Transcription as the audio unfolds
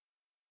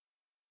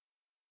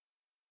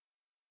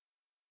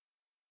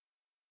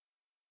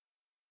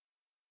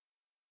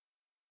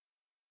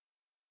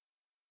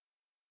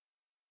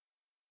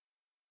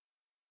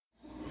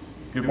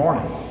Good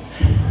morning.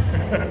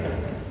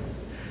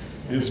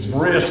 It's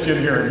brisk in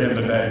here again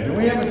today. Do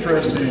we have a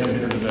trustee in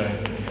here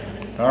today?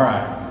 All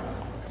right.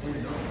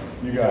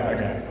 You got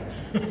it.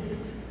 Okay.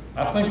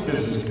 I think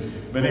this is,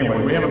 but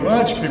anyway, we have a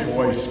bunch of people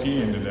away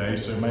skiing today,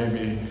 so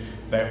maybe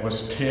that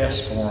was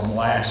test for them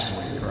last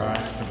week,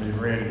 right? To be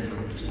ready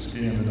for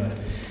skiing today.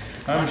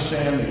 I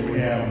understand that we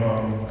have,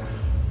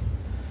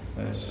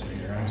 let's see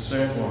here, I have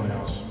several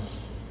announcements.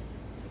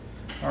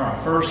 All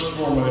right, first and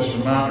foremost,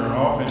 reminder,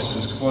 office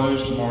is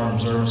closed tomorrow in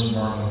observance of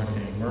Martin Luther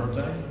King's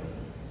birthday.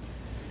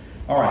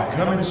 All right,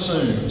 coming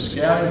soon,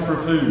 Scouting for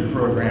Food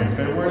program,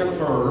 February the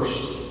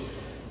 1st,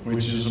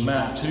 which is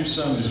about 2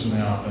 Sundays from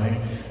now, I think,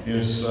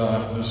 is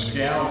the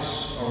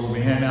Scouts will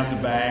be handing out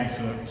the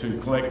bags to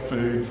collect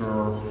food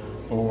for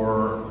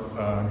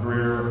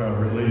Greer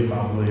Relief,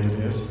 I believe it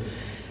is.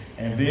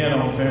 And then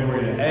on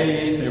February the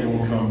 8th, they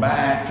will come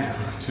back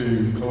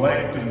to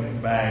collect the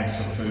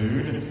bags of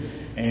food.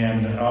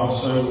 And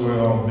also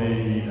we'll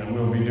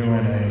be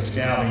doing a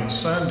Scouting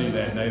Sunday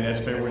that day. That's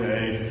February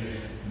the 8th.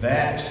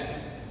 That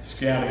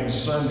Scouting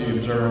Sunday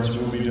observance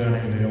will be done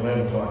in the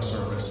 11 o'clock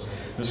service.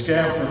 The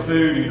Scout for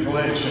Food and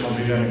Collection will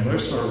be done in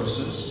both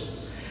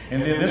services.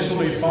 And then this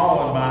will be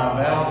followed by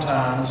a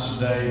Valentine's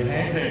Day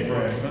pancake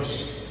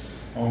breakfast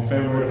on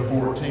February the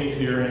 14th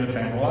here in the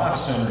Family Life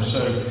Center.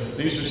 So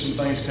these are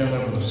some things coming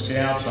up with the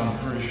Scouts. I'm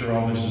pretty sure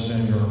all this is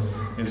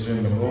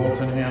in the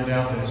bulletin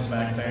handout that's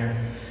back there.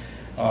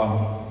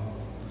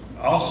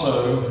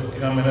 Also,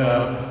 coming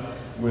up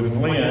with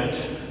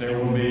Lent, there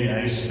will be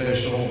a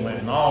special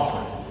Lenten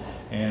offering.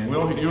 And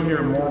you'll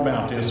hear more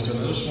about this, but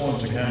I just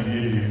wanted to kind of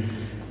give you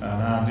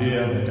an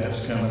idea that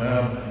that's coming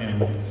up. And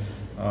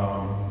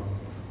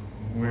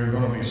we're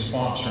going to be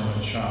sponsoring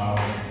a child,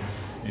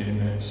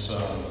 and it's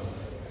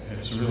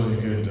really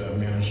a good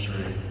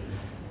ministry.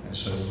 And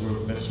so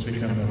that's be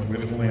coming up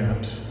with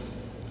Lent.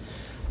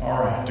 All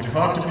right, the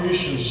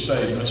contribution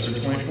statements for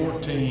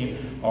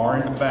 2014 are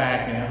in the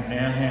back.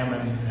 Ann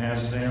Hammond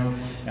has them,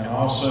 and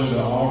also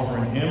the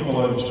offering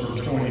envelopes for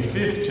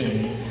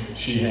 2015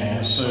 she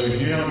has. So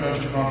if you haven't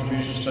got your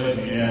contribution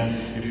statement yet,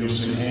 if you'll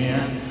see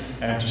Ann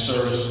after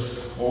service,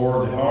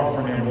 or the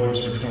offering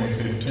envelopes for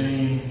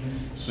 2015,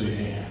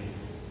 see Ann.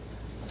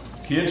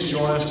 Kids,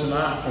 join us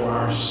tonight for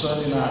our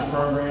Sunday night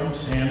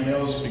programs. Hand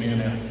meals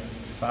begin at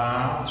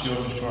 5,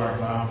 children's choir at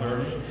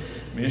 5:30.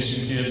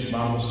 Mission Kids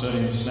Bible Study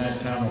and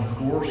Snack Time, of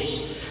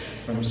course,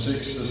 from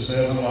 6 to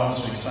 7.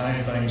 Lots of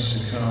exciting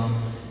things to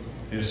come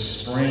this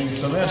spring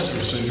semester,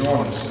 so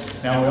join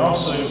us. Now we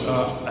also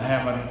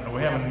have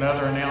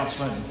another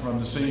announcement from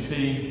the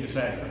CP. Is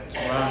that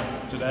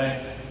right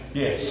today?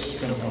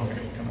 Yes. Come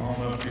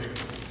on up here.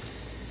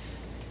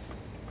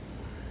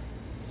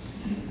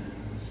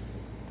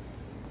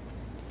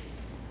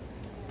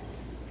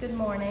 Good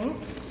morning.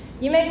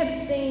 You may have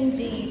seen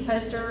the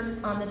poster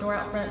on the door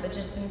out front, but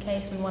just in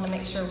case, we want to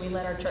make sure we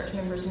let our church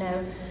members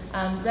know.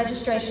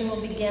 Registration will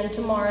begin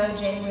tomorrow,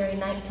 January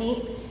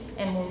 19th,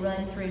 and will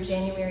run through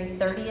January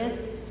 30th.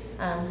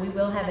 We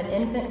will have an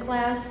infant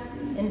class.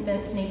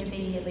 Infants need to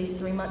be at least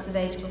 3 months of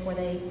age before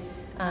they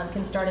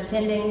can start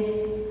attending.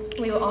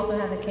 We will also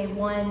have a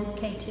K1,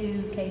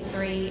 K2,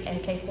 K3,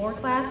 and K4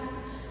 class.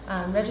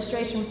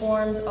 Registration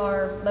forms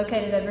are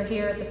located over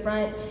here at the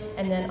front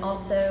and then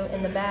also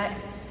in the back.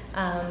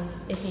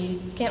 If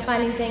you can't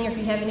find anything, or if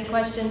you have any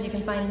questions, you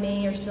can find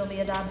me or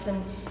Sylvia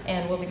Dobson,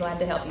 and we'll be glad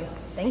to help you.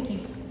 Thank you.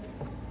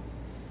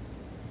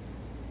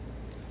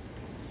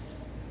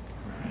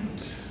 All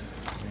right.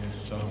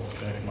 Let's double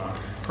check my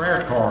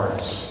prayer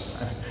cards.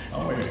 I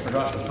always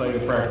forgot to say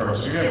the prayer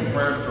cards. If you have a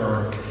prayer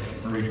card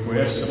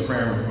request, a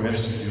prayer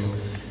request, if you'll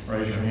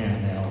raise your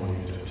hand now, we'll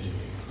get it to you.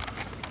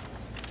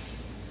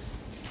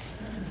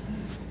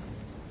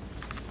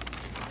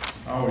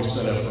 I always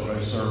set up for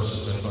both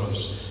services if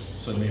those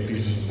send me a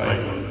piece of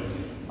paper.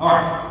 All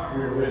right,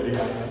 we're ready.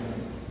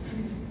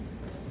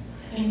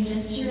 And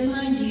just to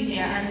remind you,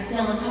 there are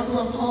still a couple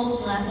of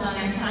holes left on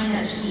our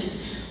sign-up sheets.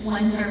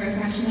 One for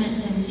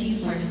refreshments and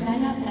 2 for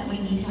setup that we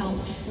need help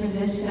for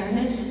this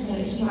service. So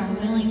if you are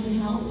willing to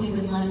help, we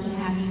would love to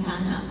have you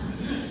sign up.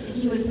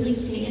 If you would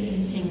please stand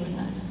and sing with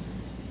us.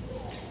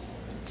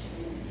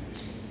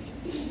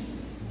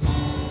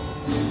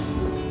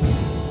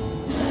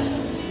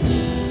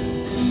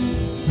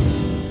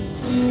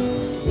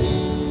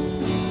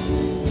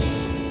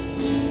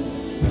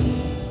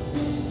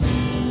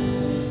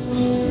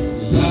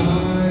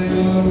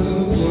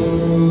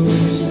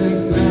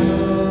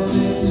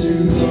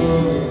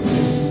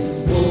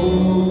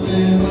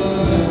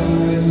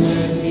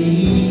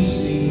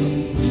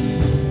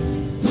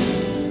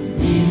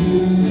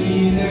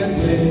 Beauty that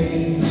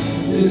made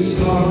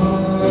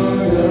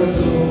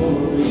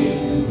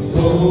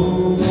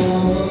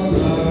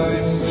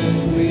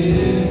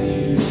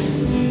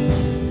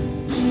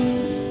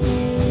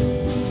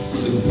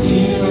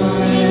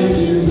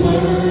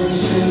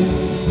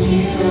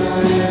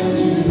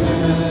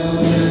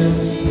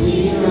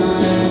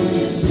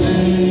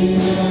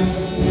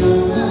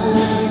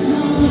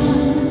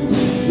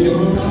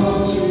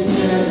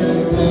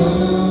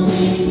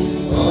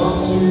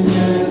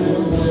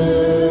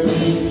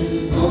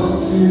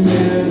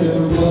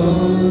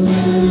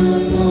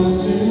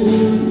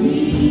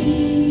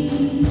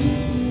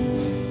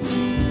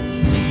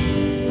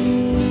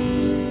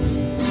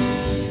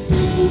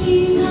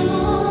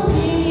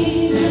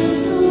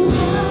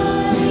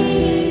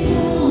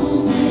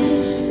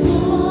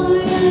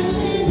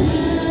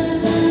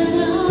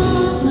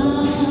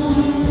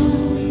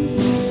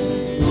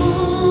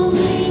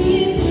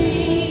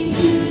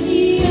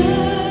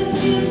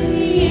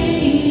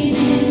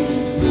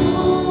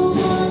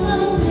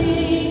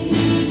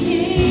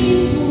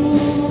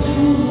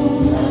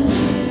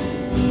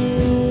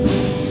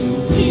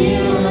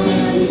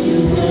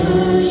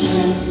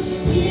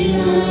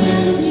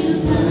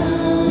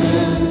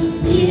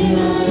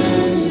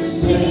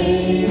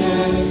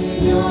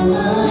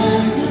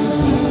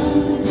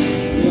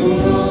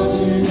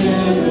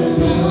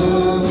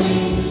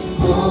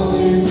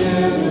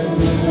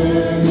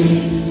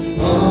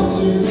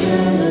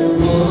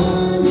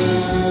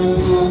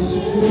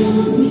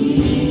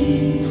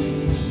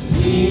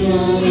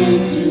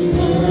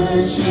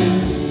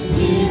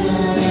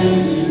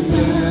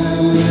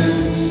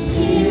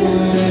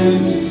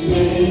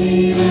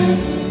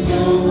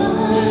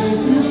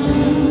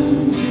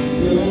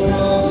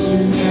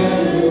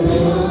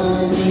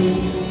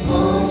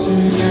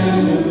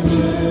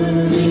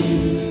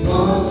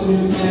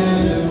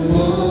altogether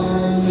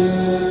wonderful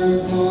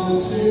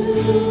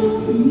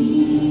to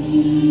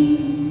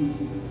me.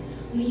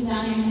 Will you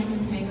bow your heads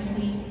and pray with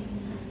me?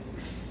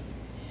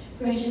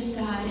 Gracious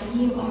God,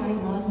 you are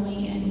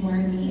lovely and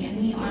worthy,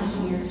 and we are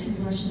here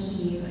to worship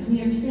you. And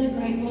we are so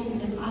grateful for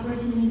this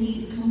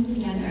opportunity to come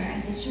together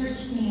as a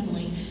church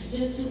family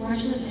just to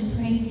worship and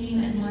praise you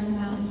and learn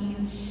about you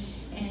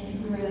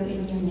and grow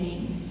in your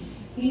name.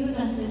 Be with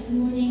us this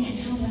morning and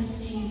help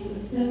us to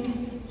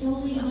focus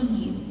solely on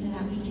you so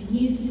that we can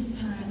use this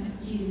time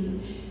to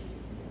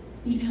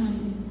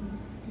become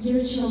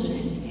your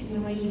children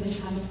the way you would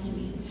have us to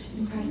be.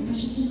 In Christ's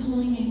precious and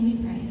holy name we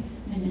pray.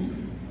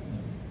 Amen.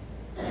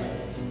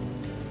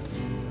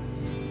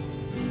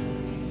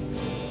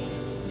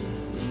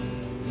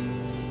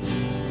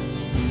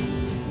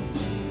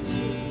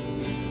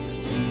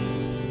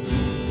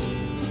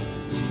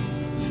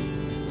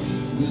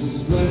 The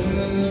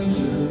splendor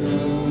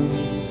of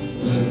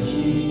the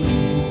King,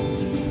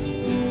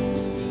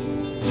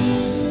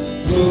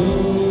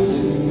 clothed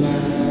in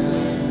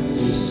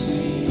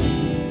majesty,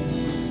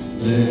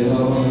 let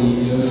all the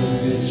earth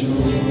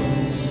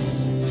rejoice,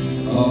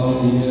 all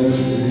the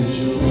earth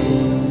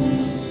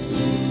rejoice.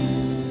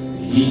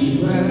 He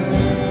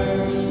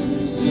wraps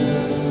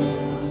himself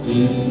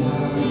in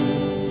light,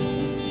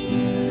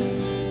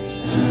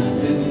 and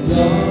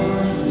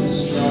darkness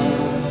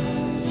tries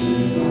to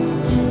hide.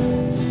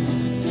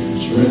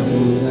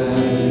 Trembles at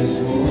his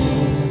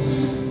voice,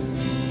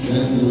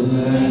 trembles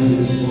at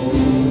his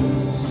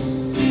voice.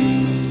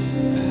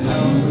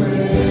 How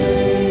great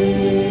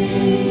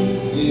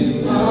is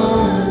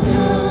our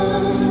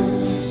God?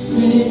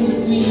 Sing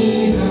with me,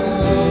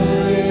 how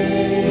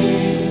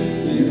great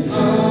is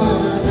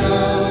our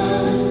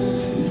God?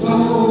 And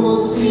all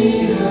will see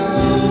how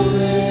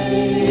great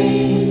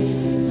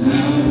is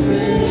our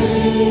God.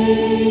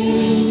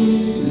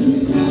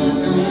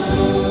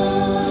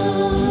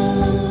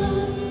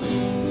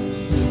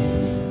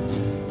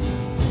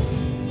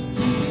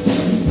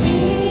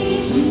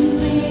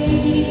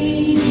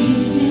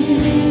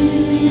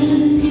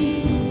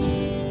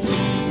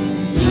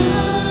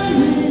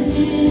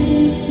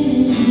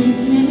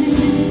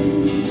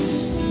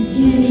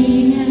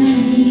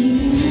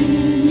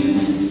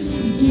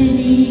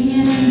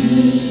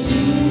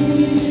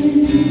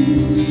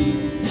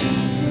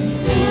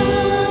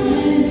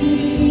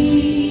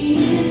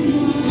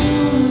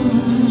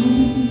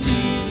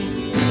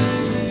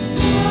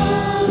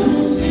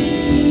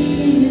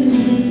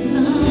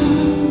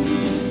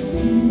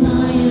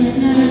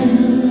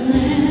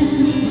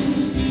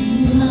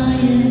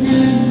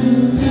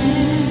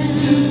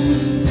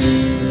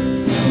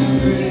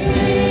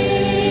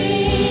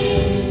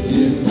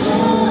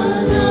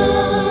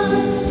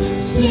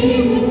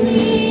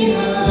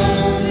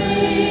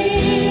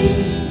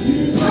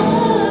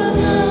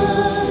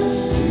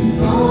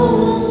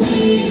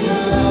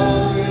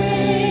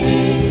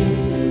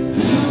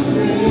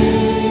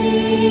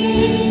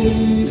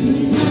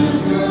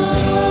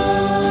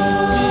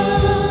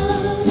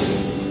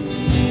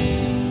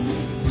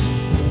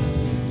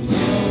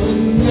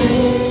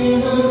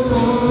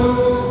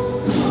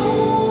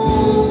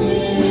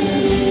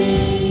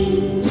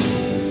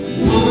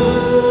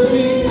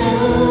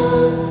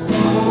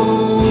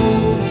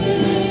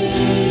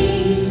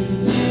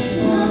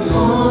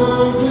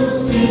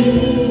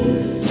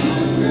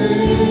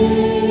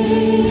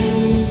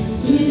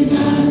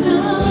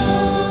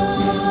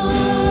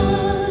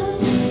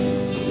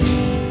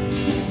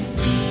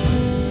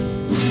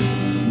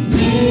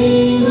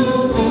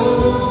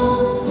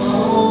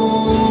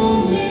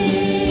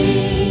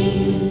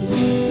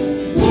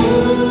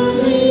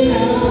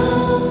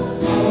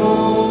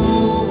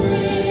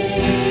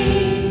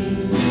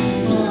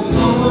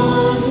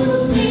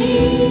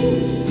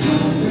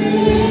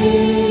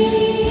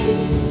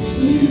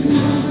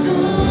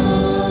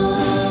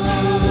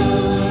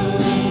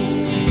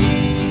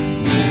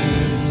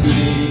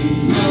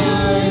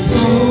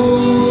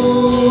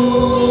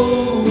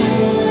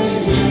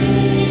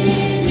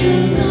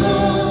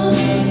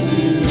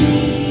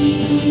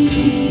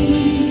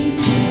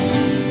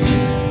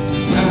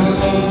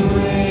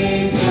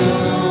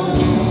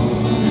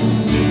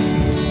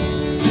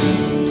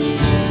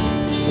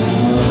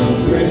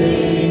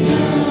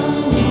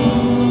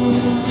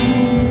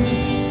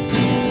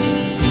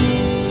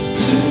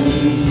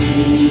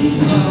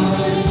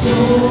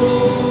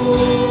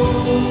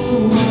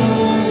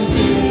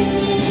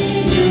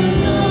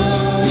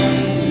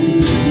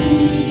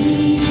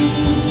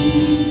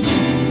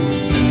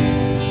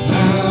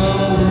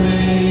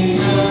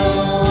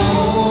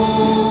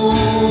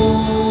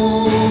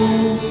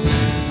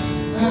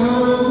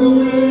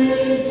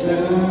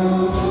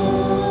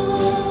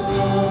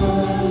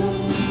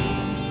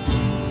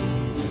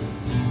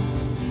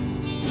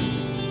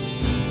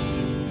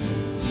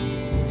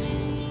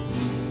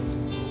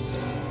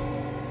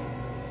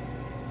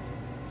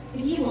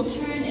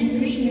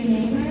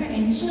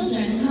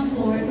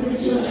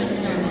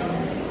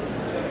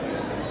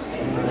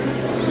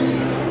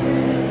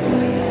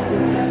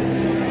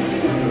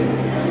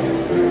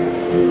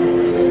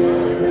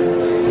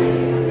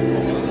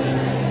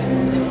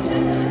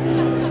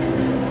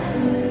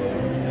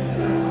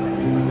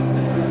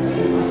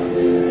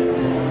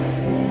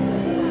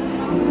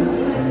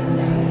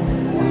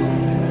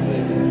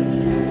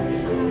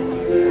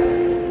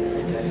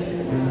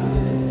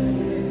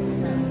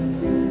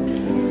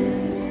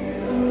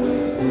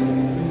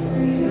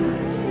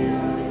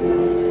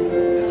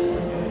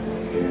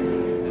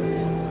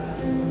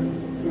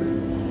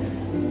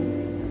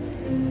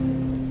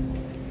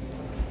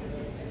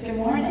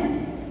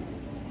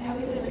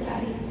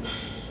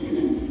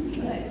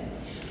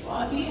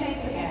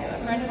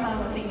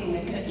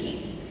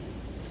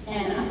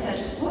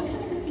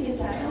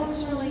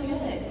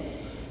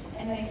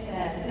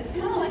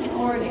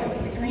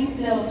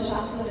 cream-filled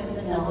chocolate and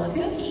vanilla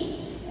cookie.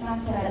 And I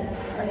said,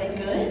 are they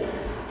good?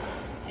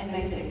 And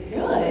they said,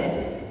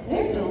 good?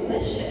 They're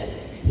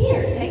delicious.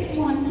 Here, taste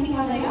one and see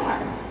how they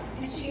are.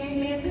 And she gave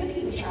me a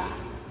cookie to try.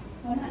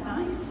 Wasn't that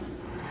nice?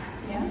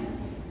 Yeah?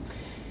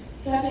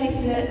 So I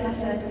tasted it and I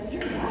said,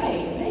 you're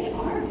right, they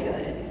are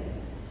good.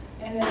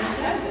 And they're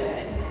so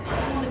good,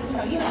 I wanted to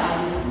tell you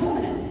about them this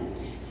morning.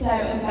 So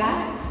in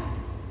fact,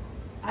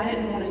 I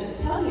didn't want to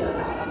just tell you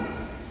about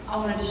them, I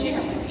wanted to share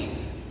them with you.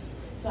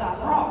 So I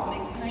brought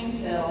these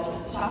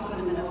cream-filled chocolate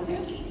and vanilla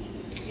cookies.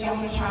 Do y'all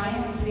want to try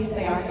them and see if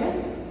they are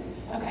good?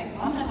 Okay,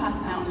 well, I'm going to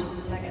pass them out in just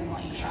a second and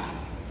let you try.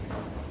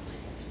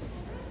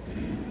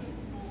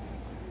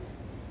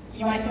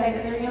 You might say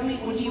that they're yummy.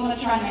 Would you want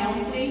to try now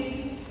and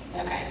see?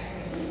 Okay.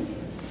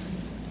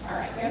 All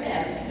right, go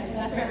ahead. There's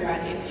enough for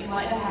everybody if you'd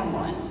like to have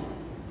one.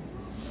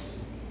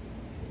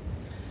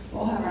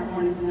 We'll have our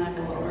morning snack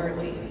a little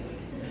early.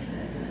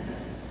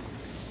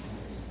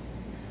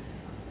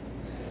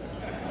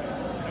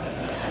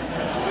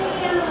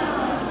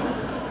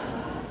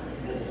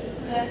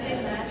 Did I say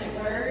the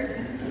magic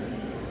word?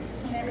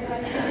 Can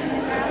everybody catch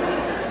that?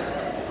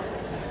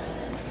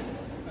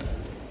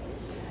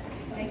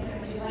 Mason,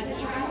 would you like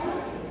to try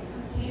one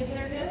and see if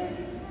they're good?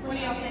 What do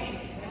y'all think?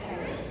 Okay.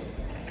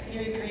 You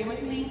agree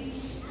with me?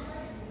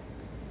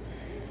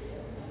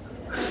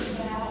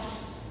 Out.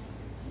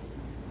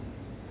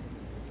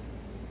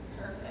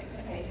 Perfect.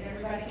 Okay, did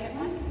everybody get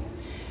one?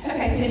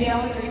 Okay, so do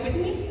y'all agree with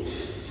me?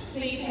 So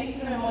you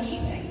tasted them, what do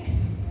you think?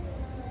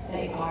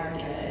 They are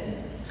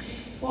good.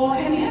 Well,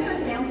 have you ever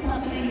found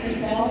something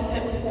yourself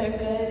that was so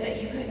good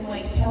that you couldn't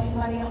wait to tell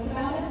somebody else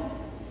about it?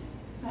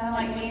 Kind of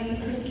like me and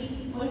this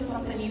cookie. What is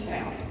something you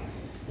found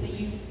that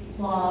you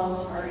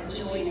loved or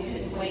enjoyed and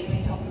couldn't wait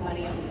to tell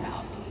somebody else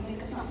about? Can you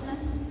think of something?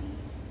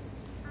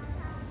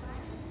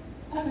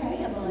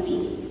 Okay, a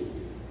bunny.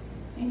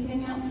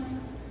 Anything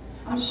else?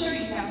 I'm sure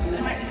you found something.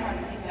 It might be hard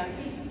to think of.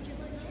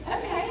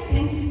 Okay,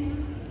 things.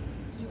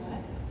 Do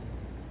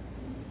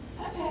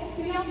what? Okay,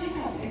 so y'all do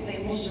have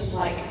examples just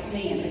like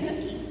me and the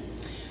cookie.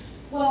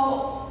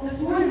 Well,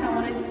 this morning I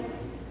wanted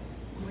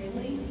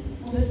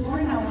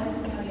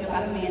to tell you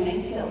about a man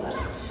named Philip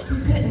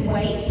who couldn't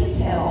wait to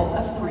tell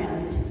a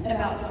friend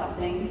about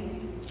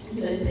something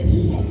good that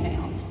he had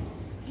found.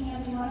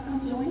 Cam, do you want to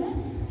come join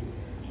us?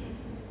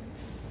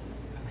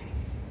 Okay.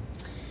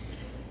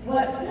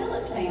 What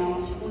Philip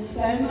found was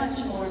so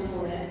much more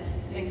important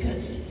than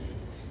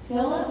cookies.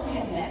 Philip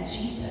had met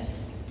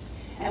Jesus.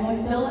 And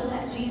when Philip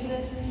met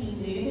Jesus, he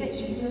knew that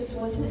Jesus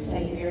was the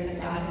Savior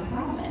that God had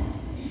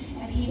promised.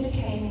 And he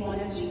became one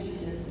of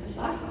Jesus'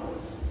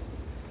 disciples.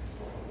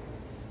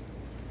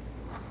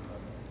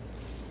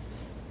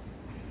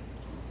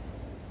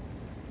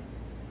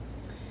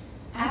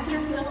 After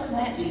Philip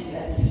met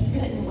Jesus, he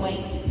couldn't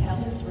wait to tell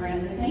his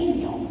friend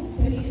Nathaniel.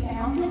 So he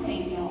found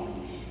Nathaniel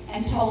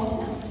and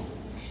told him,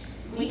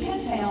 we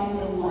have found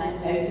the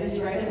one Moses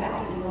wrote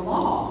about in the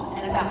law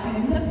and about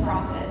whom the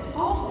prophets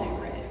also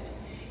wrote,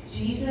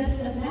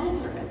 Jesus of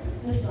Nazareth,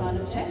 the son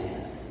of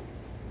Joseph.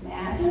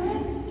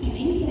 Nazareth? Can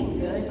anything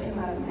good come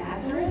out of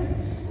Nazareth?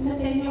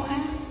 Nathanael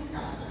asked.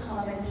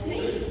 Come and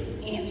see,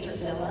 answered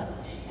Philip.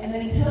 And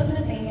then he took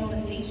Nathanael to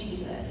see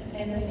Jesus,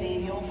 and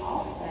Nathanael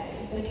also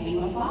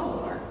became a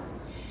follower.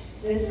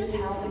 This is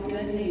how the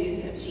good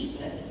news of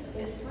Jesus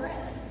is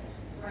spread.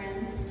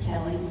 Friends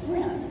telling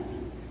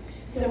friends.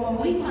 So when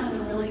we find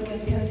a really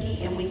good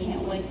cookie and we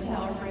can't wait to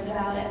tell our friend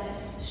about it,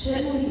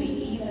 shouldn't we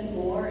be even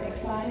more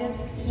excited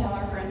to tell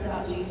our friends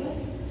about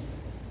Jesus?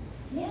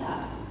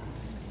 Yeah.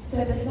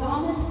 So the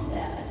psalmist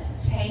said,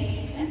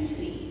 taste and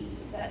see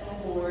that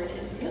the Lord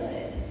is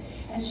good.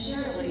 And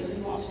surely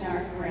we want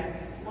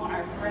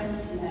our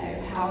friends to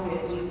know how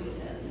good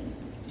Jesus is.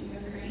 Do you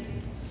agree?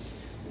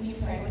 Will you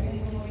pray with me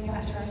before we go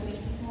back to our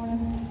seats this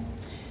morning?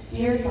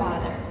 Dear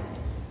Father,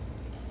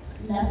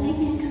 nothing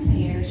can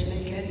compare to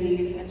the good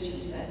news of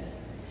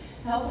Jesus.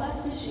 Help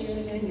us to share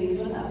the good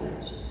news with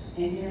others.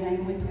 In your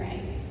name we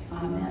pray.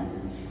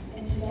 Amen.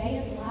 And today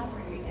is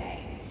Library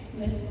Day.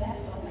 Miss Beth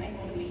wasn't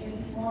able to be here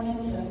this morning,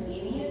 so if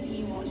any of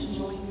you want to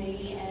join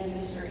me and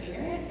Mr.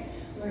 Eric,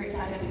 we're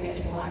excited to go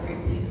to the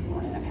library with you this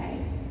morning,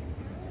 okay?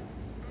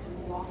 So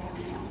we'll walk out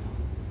now.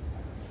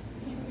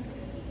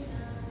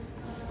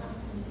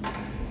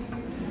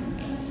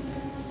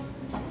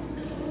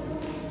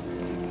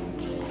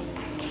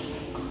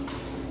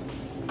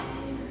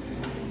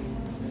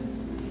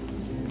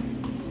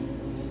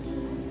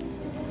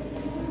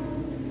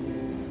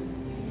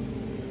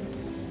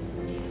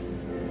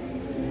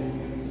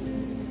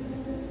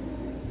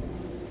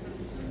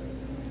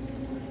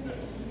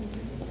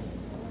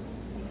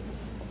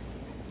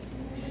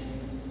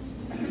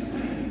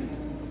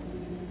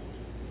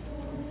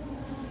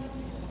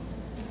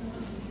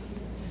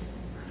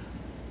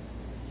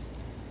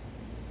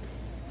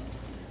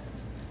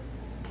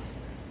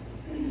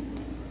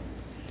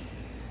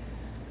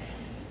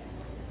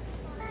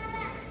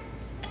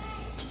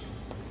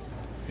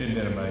 Isn't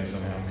it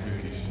amazing how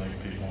cookies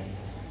make people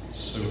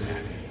so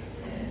happy?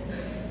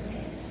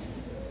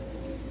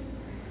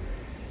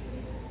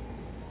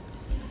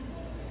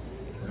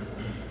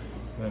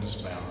 let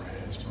us bow our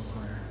heads for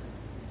prayer.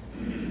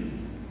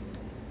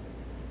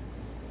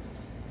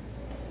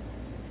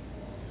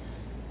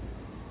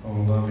 Oh,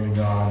 loving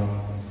God,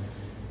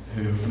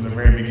 who from the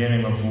very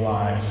beginning of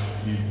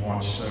life, you've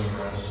watched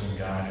over us and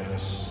guided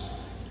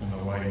us in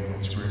the way in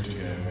which we're to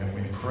go. And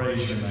we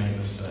praise your name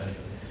this day.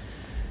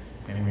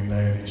 And we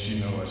know that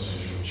you know us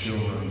as your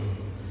children.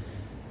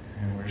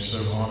 And we're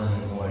so honored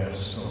and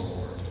blessed, oh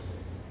Lord,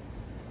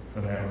 for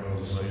that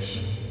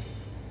realization.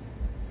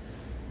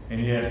 And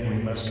yet we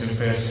must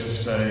confess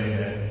this day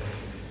that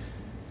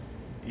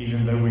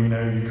even though we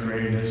know you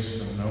created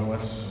us and know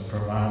us and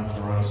provide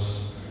for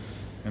us,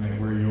 and that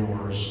we're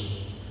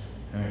yours,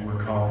 and that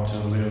we're called to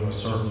live a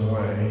certain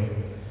way,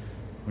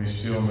 we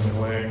still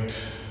neglect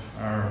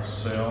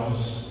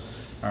ourselves,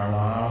 our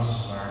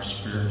lives, our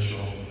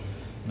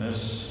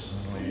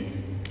spiritualness. We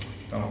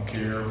don't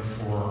care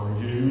for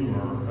you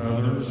or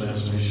others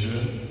as we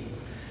should.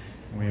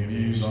 We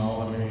abuse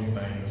all the many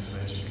things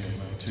that you give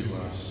to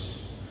us.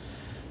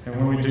 And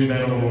when we do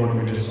that, oh Lord,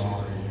 we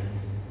dishonor you.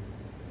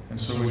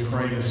 And so we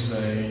pray this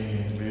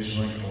day,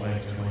 individually and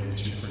collectively,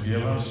 that you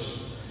forgive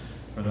us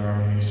for our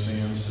many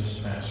sins this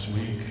past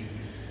week,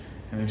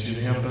 and that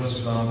you help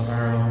us by the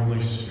power of the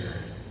Holy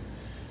Spirit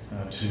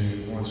to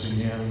once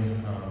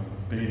again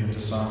be the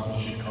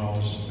disciples you called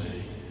us to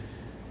be,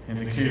 and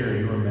to carry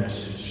your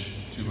message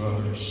to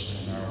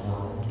others in our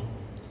world.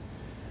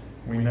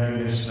 We know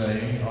this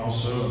day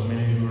also of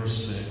many who are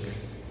sick,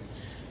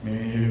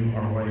 many who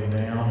are weighed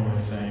down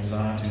with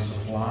anxieties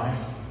of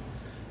life,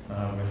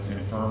 with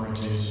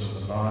infirmities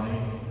of the body,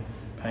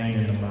 pain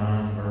in the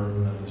mind,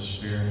 burden of the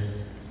spirit.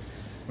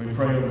 We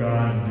pray, O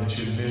God, that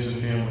you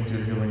visit them with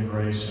your healing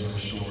grace and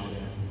restore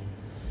them.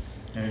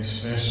 And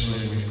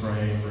especially we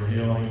pray for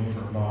healing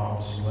for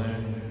Bob's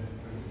leg.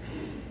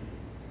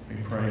 We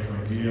pray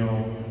for Gil,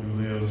 who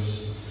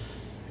lives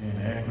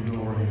in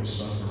Ecuador, who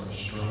suffered a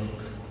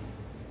stroke.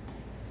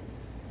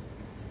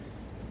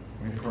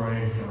 We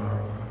pray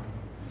for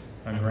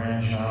a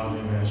grandchild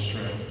who has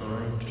strep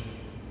throat.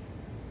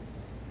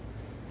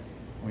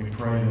 We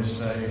pray this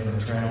day for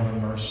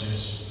traveling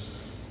mercies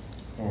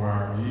for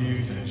our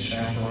youth and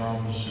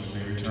chaperones who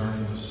will be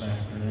returning this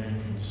afternoon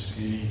from the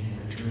ski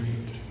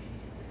retreat.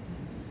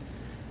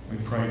 We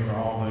pray for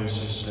all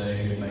those this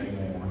day who may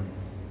mourn.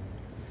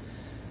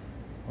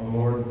 Oh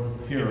Lord,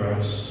 hear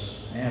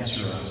us,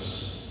 answer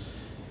us.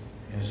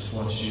 It's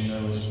what you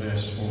know is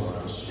best for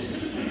us.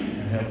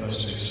 And help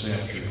us to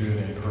accept your good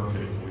and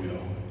perfect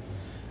will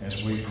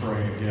as we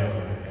pray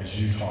together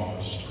as you taught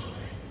us to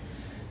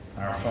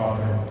pray. Our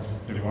Father,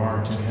 who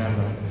art in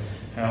heaven,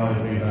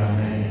 hallowed be thy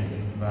name.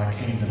 Thy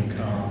kingdom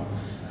come,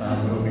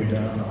 thy will be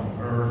done on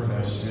earth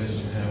as it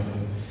is in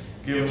heaven.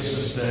 Give us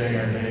this day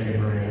our daily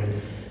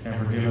bread, and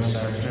forgive us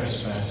our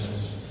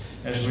trespasses,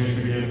 as we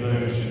forgive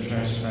those who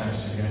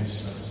trespass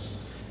against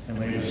us. And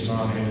lead us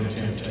not into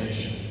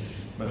temptation,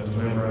 but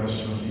deliver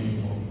us from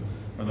evil.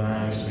 For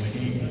thine is the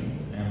kingdom,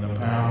 and the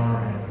power,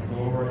 and the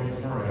glory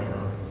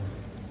forever.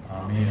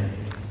 Amen.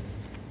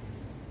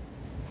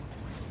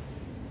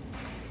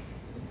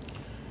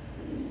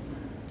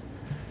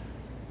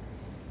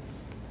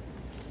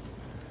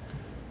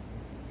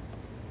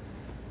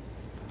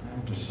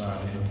 I've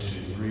decided to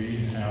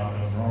read out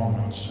of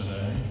Romans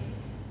today.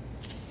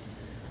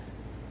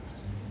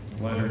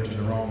 The letter to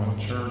the Roman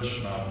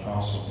church by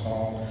Apostle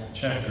Paul,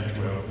 chapter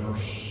 12,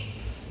 verse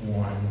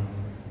 1.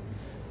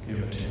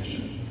 Give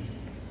attention.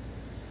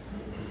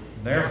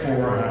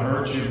 Therefore, I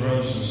urge you,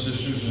 brothers and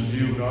sisters, in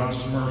view of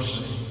God's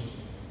mercy,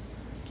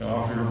 to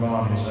offer your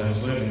bodies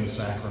as living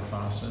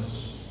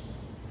sacrifices,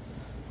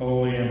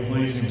 holy and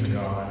pleasing to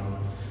God.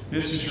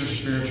 This is your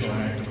spiritual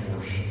act of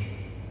worship.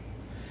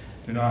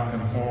 Do not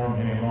conform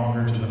any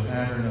longer to the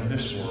pattern of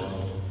this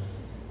world,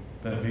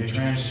 but be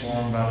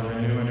transformed by the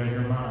renewing of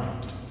your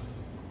mind.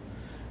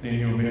 Then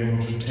you'll be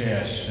able to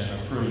test and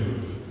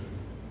approve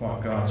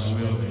what God's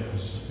will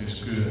is,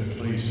 his good,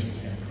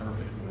 pleasing, and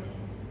perfect will.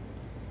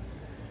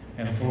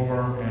 And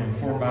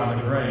for by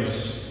the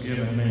grace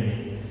given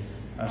me,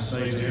 I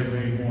say to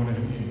every one of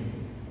you,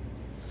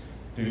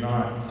 do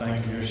not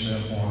think of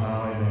yourself more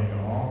highly than you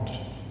ought.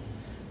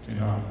 Do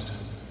not,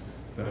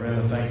 but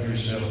rather think of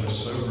yourself with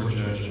sober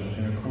judgment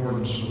in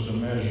accordance with the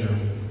measure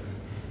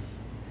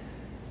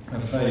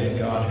of faith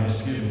God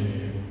has given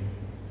you.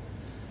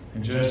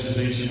 And just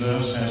as each of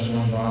us has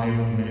one body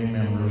with many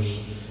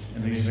members,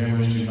 and these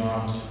members do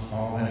not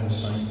all have the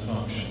same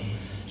function,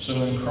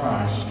 so in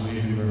Christ we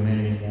who are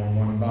many form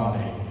one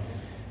body,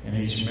 and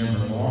each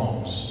member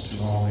belongs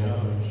to all the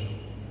others.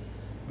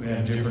 We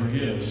have different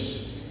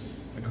gifts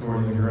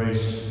according to the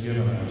grace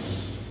given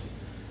us.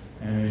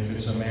 And if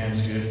it's a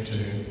man's gift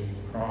to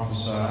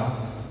prophesy,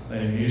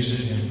 let him use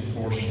it in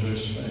proportion to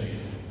his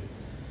faith.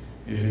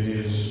 If it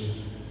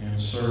is in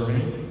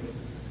serving,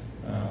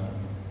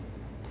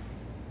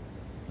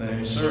 let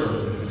him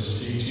serve. If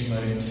it's teaching,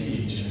 let him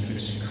teach. And if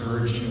it's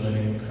encouraging, let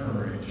him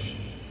encourage.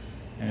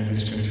 And if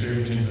it's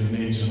contributing to the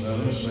needs of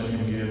others, let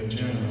him give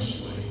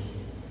generously.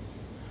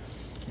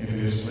 If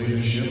it is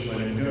leadership, let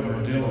him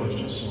govern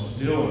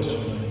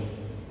diligently.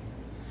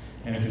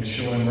 And if it's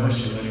showing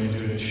mercy, let him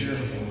do it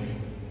cheerfully.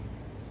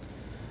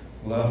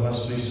 Love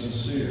must be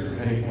sincere.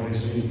 Hate what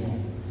is evil.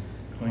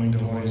 Cling to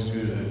what is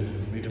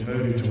good. Be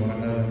devoted to one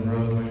another in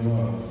brotherly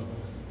love.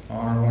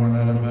 Honor one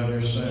another above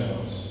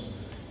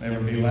yourselves. Never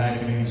be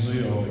lacking in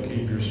zeal, but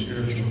keep your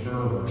spiritual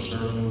fervor.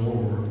 Serve the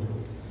Lord.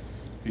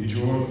 Be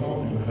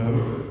joyful in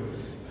hope,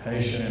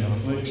 patient in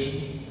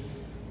affliction,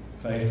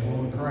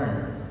 faithful in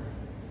prayer.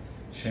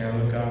 Share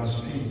with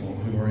God's people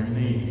who are in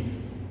need.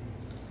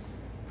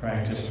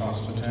 Practice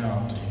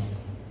hospitality.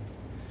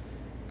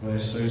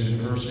 Bless those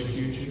who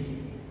persecute you.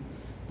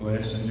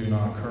 Bless and do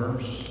not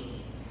curse.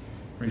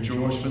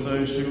 Rejoice with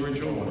those who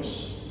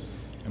rejoice,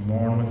 and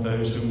mourn with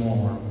those who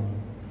mourn,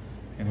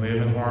 and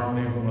live in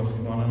harmony with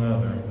one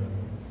another.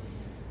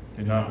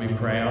 Do not be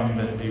proud,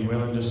 but be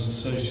willing to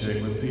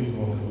associate with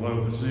people of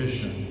low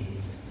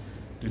position.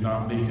 Do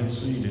not be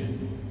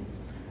conceited.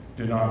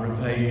 Do not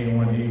repay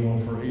anyone evil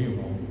for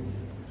evil.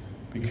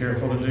 Be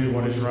careful to do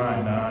what is right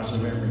in the eyes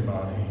of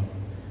everybody.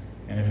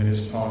 And if it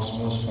is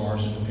possible, as far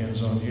as it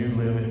depends on you,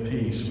 live at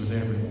peace with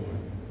everyone.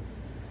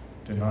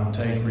 Do not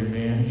take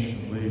revenge,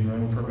 but leave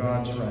room for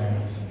God's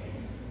wrath.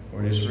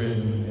 For it is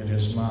written, it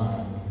is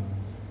mine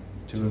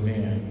to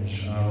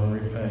avenge. I will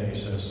repay,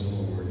 says the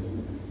Lord.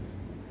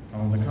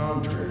 On the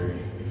contrary,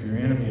 if your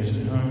enemy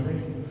is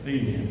hungry,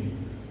 feed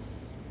him.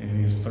 If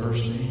he is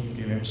thirsty,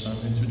 give him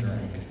something to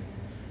drink.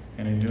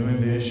 And in doing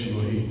this, you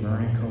will heap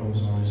burning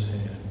coals on his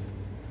head.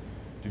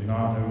 Do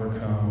not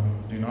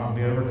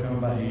be overcome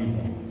by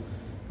evil,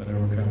 but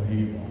overcome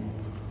evil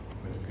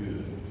with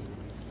good.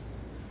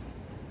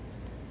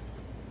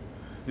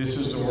 This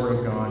is the word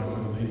of God for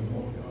the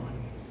people of God.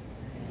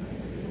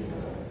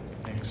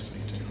 Thanks be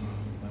to God.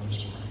 Let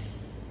us pray.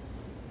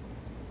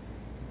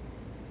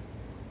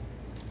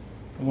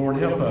 Lord,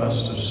 help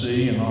us to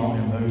see in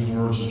those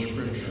words of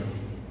Scripture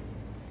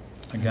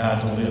a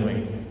guide to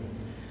living.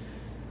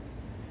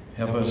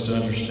 Help us to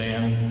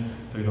understand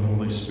through the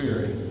Holy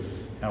Spirit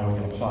how we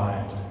can apply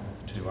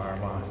it to our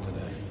life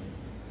today.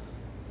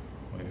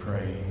 We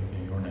pray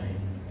in your name.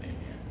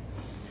 Amen.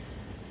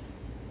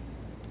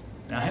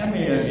 Now, how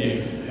many of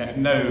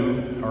you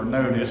know or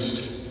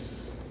noticed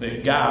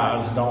that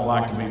guys don't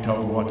like to be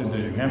told what to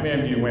do? How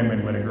many of you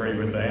women would agree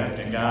with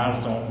that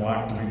guys don't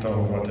like to be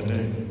told what to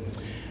do?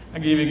 I'll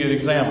give you a good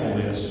example of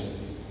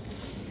this.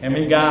 How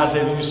many guys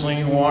have you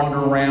seen wander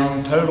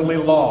around totally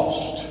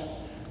lost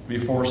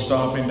before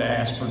stopping to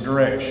ask for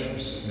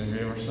directions? Have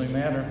you ever seen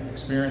that or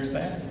experienced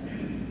that?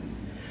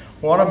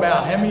 What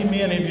about how many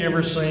men have you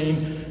ever seen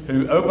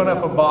who open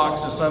up a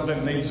box of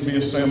something that needs to be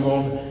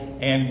assembled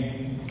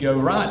and go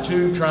right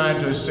to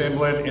trying to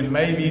assemble it, and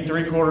maybe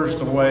 3/4 of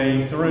the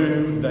way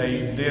through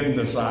they then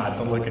decide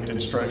to look at the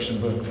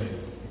instruction booklet?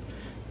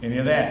 Any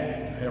of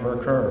that ever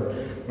occur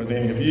with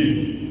any of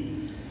you?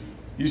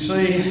 You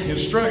see,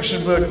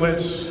 instruction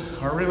booklets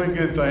are really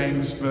good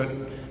things, but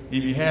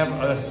if you have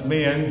us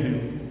men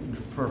who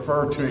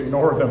prefer to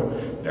ignore them,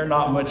 they're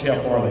not much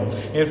help, are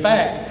they? In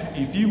fact,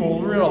 if you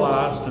will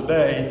realize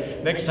today,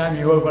 next time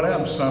you open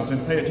up something,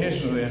 pay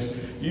attention to this,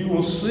 you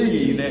will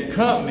see that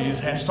companies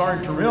have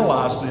started to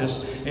realize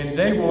this, and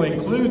they will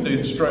include the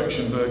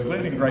instruction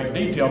booklet in great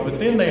detail, but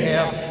then they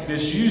have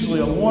this usually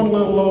a one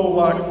little old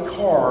like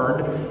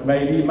card,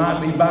 maybe might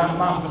be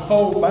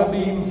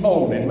even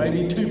folded,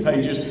 maybe 2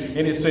 pages,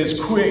 and it says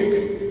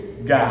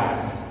quick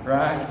guide,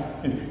 right?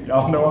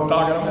 Y'all know what I'm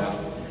talking about?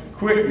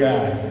 Quick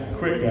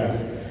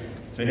guide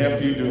to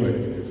help you do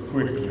it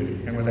quickly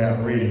and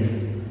without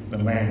reading the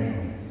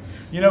manual.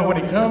 You know, when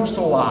it comes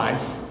to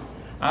life,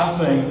 I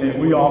think that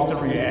we often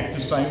react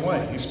the same way,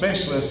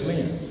 especially us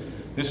men.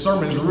 This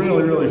sermon is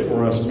really, really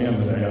for us men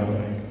today, I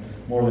think,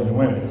 more than the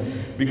women,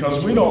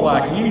 because we don't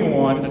like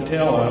anyone to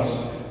tell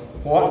us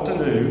what to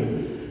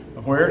do,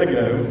 where to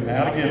go,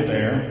 how to get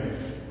there,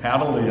 how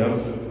to live.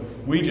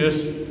 We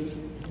just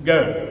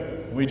go.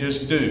 We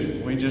just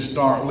do. We just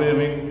start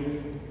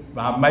living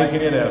by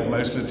making it up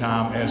most of the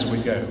time as we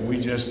go. We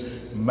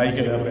just make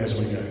it up as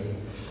we go.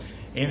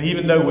 And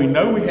even though we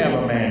know we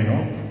have a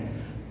manual,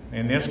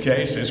 in this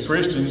case, as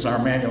Christians, our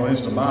manual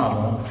is the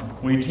Bible,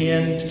 we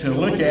tend to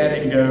look at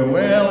it and go,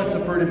 well, it's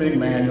a pretty big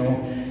manual,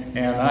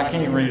 and I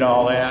can't read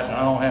all that, and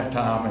I don't have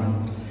time,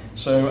 and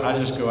so I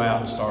just go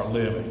out and start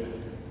living.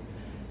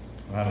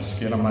 Out of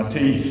skin on my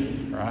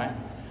teeth, right?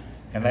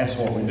 And that's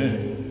what we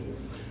do.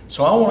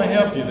 So I want to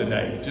help you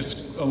today,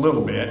 just a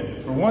little bit.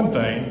 For one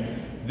thing,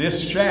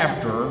 this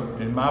chapter,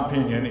 in my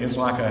opinion, is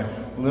like a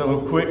little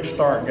quick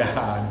start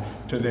guide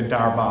to the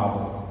entire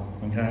Bible,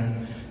 okay?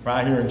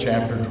 Right here in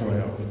chapter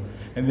 12.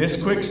 And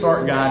this quick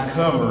start guide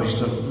covers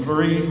the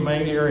 3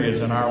 main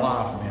areas in our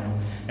life, man.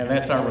 And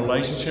that's our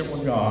relationship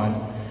with God,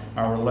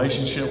 our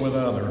relationship with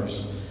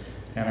others,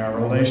 and our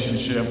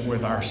relationship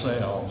with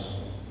ourselves.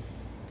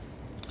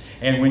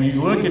 And when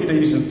you look at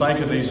these and think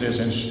of these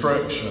as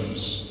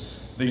instructions,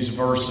 these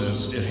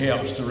verses, it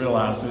helps to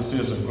realize this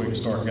is a quick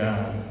start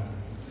guide.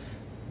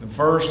 The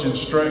first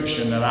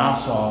instruction that I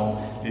saw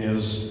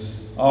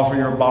is offer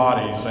your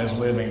bodies as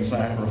living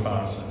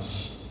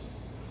sacrifices.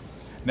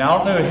 Now, I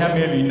don't know how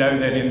many of you know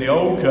that in the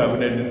Old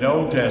Covenant, in the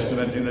Old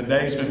Testament, in the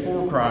days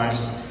before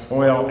Christ,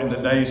 well, in the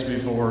days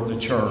before the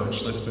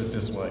church, let's put it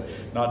this way,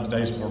 not the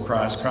days before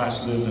Christ.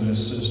 Christ lived in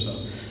this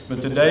system.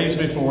 But the days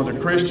before the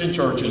Christian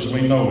churches,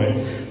 we know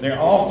it, they're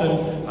often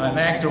an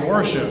act of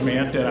worship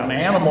meant that an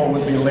animal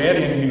would be led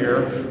in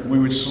here, we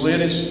would slit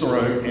its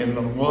throat, and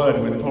the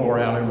blood would pour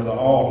out over the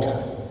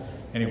altar,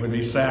 and it would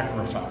be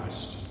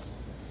sacrificed.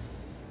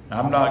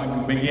 I'm not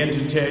going to begin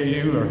to tell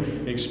you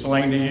or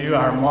explain to you.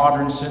 Our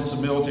modern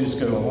sensibilities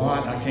go,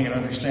 what? I can't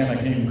understand. I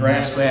can't even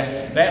grasp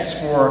that.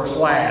 That's for a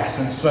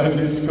class in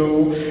Sunday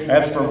school.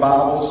 That's for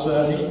Bible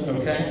study,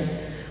 okay?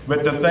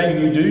 But the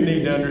thing you do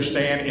need to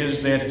understand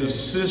is that the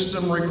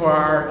system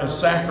required a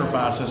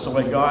sacrifice. That's the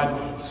way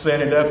God set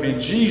it up.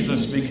 And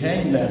Jesus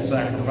became that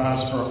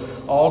sacrifice for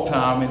all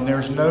time. And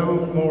there's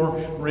no more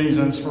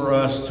reasons for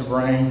us to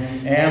bring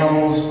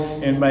animals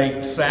and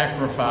make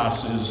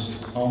sacrifices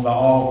on the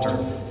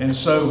altar. And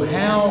so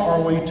how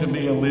are we to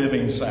be a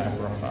living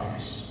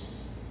sacrifice?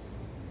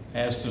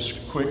 As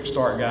the Quick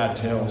Start Guide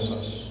tells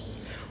us.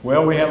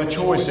 Well, we have a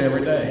choice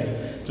every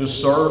day to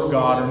serve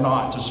God or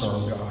not to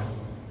serve God.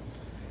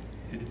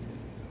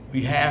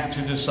 We have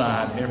to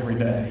decide every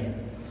day.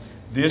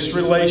 This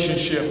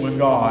relationship with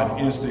God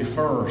is the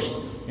first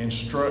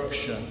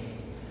instruction.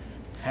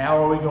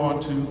 How are we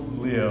going to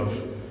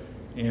live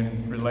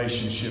in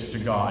relationship to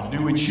God?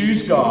 Do we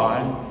choose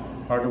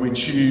God or do we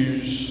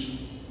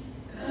choose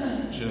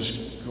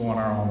just going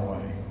our own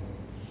way?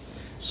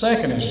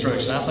 Second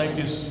instruction, I think,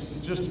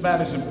 is just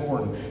about as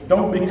important.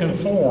 Don't be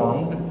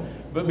conformed,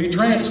 but be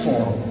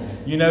transformed.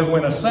 You know,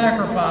 when a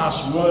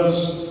sacrifice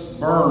was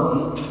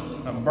burnt,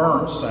 a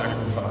burnt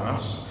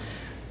sacrifice,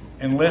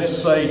 and let's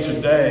say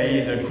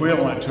today the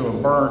equivalent to a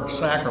burnt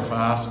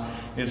sacrifice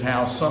is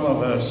how some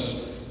of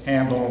us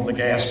handle the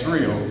gas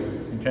grill,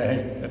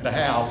 okay, at the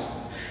house.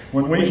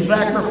 When we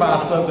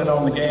sacrifice something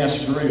on the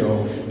gas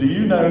grill, do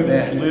you know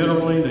that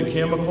literally the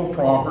chemical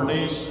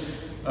properties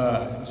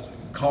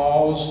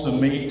cause the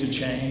meat to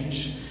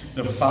change?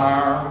 The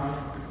fire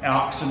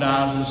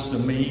oxidizes the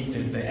meat,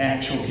 the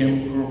actual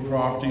chemical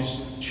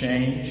properties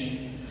change.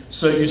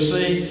 So you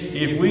see,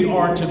 if we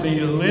are to be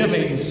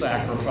living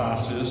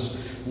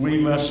sacrifices, we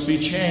must be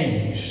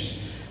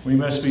changed. We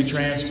must be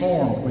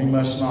transformed. We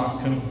must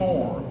not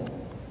conform.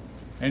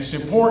 And it's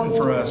important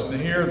for us to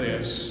hear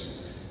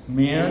this.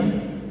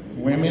 Men,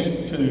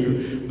 women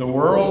too, the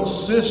world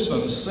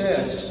system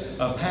sets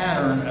a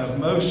pattern of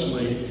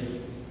mostly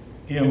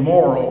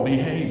immoral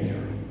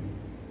behavior.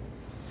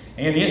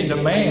 And it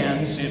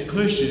demands, it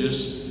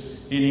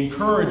pushes, it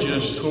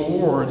encourages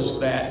towards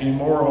that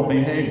immoral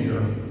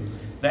behavior.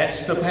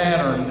 That's the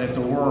pattern that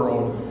the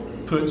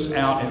world puts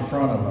out in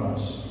front of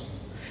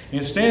us.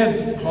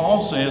 Instead, Paul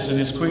says in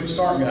his Quick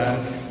Start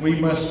Guide, we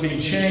must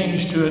be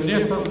changed to a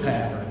different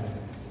pattern.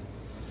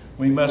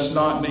 We must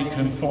not be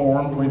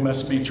conformed, we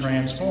must be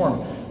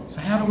transformed. So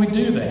how do we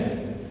do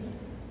that?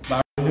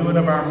 By renewing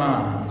of our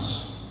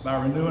minds.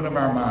 By renewing of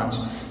our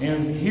minds.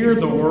 And here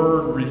the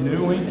word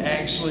renewing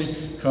actually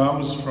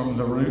comes from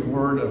the root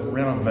word of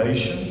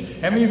renovation.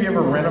 How many of you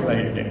ever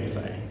renovated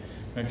anything?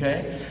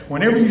 Okay?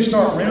 Whenever you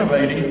start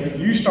renovating,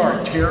 you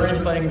start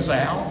tearing things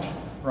out,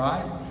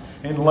 right?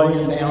 And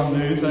laying down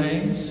new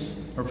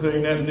things or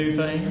putting up new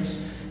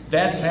things.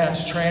 That's how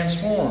it's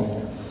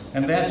transformed.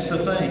 And that's the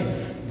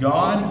thing.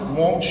 God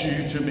wants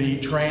you to be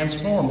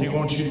transformed. He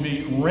wants you to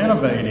be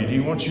renovated. He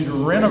wants you to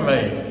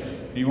renovate.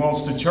 He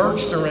wants the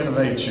church to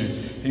renovate you.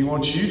 He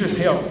wants you to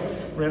help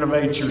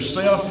renovate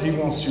yourself. He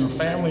wants your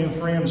family and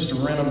friends to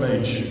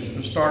renovate you.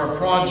 To start a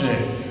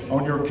project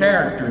on your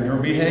character and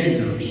your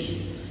behaviors.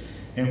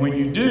 And when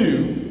you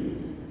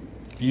do,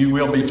 you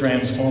will be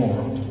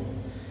transformed.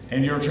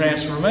 And your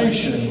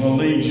transformation will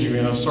lead you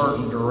in a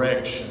certain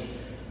direction,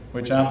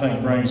 which I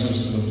think brings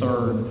us to the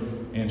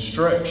third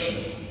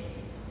instruction.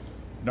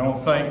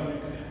 Don't think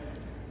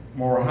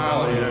more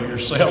highly of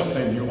yourself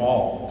than you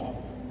ought.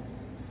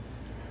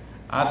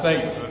 I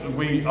think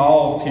we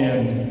all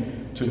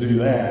tend to do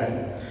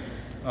that.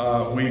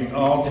 We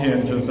all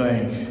tend to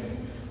think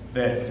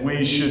that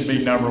we should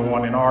be number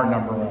one and are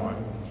number one.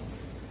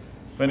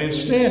 But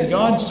instead,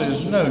 God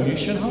says, no, you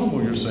should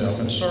humble yourself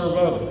and serve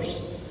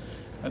others.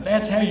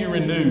 That's how you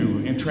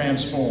renew and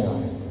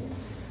transform.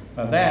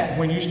 That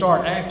when you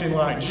start acting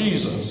like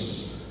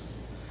Jesus,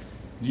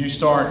 you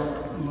start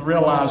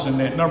realizing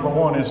that number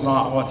one is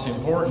not what's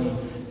important.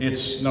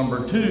 It's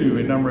number two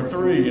and number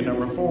three and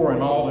number four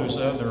and all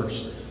those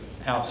others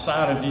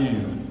outside of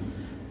you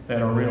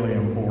that are really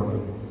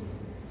important.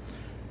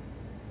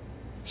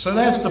 So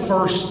that's the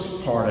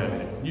first part of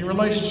it. Your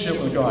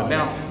relationship with God.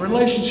 Now,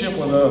 relationship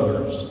with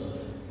others.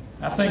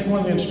 I think one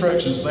of the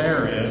instructions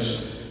there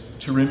is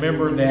to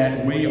remember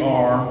that we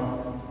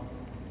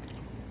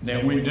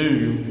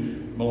do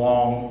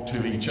belong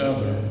to each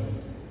other.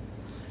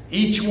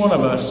 Each one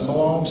of us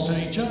belongs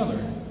to each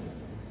other.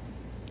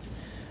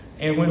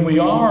 And when we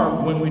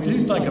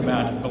do think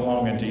about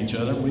belonging to each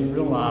other, we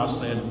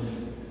realize that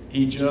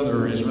each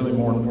other is really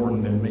more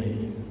important than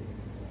me.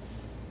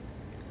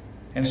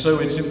 And so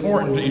it's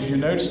important, if you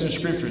notice in the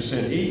scripture, it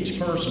said each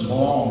person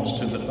belongs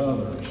to the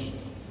others.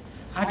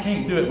 I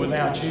can't do it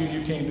without you.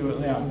 You can't do it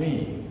without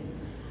me.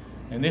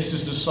 And this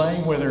is the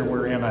same whether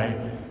we're in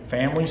a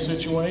family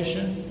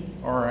situation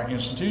or an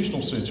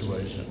institutional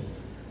situation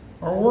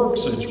or a work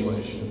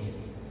situation.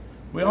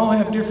 We all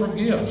have different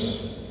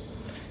gifts.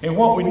 And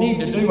what we need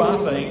to do, I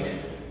think,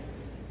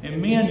 and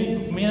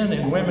men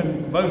and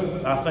women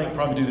both, I think,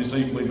 probably do this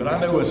equally, but I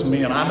know as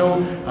men, I know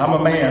I'm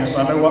a man,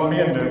 so I know what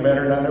men do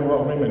better than I know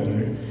what women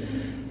do.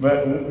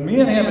 But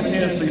men have a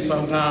tendency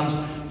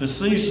sometimes to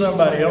see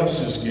somebody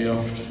else's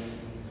gift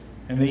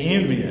and they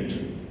envy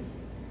it.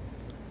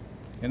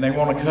 And they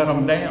want to cut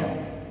them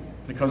down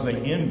because they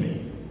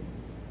envy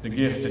the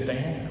gift that they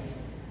have.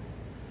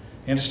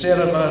 Instead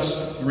of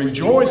us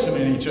rejoicing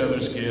in each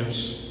other's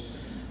gifts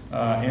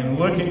and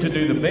looking to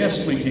do the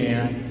best we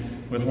can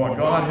with what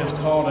God has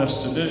called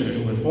us to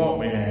do, with what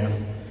we have,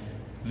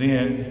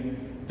 then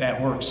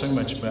that works so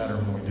much better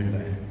when we do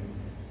that.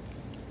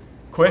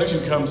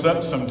 Question comes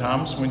up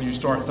sometimes when you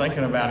start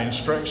thinking about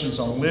instructions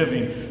on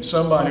living.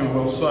 Somebody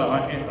will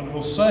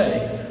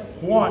say,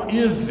 what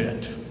is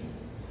it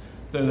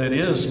that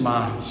is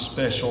my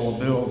special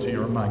ability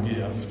or my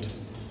gift?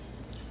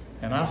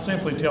 And I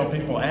simply tell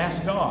people,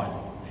 ask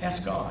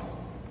God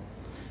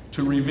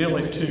to reveal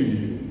it to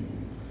you.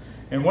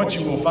 And what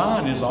you will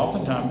find is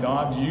oftentimes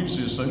God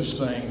uses those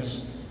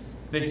things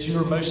that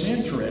you're most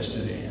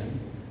interested in.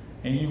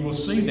 And you will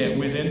see that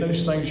within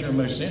those things you're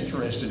most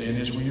interested in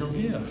is your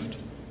gift.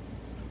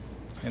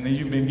 And then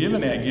you've been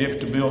given that gift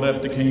to build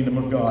up the kingdom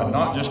of God,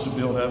 not just to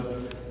build up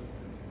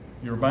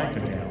your bank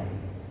account.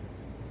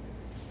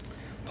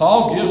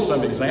 Paul gives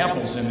some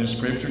examples in this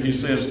scripture. He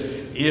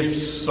says, if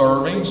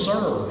serving,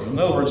 serve. In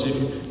other words, if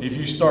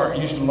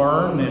you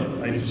learn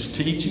that if it's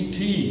teaching,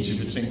 teach.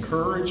 If it's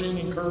encouraging,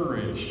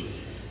 encourage.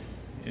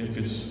 If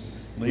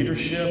it's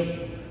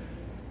leadership,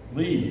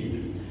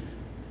 lead.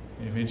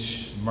 If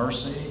it's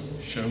mercy,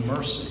 show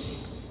mercy.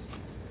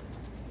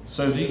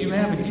 So that you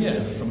have a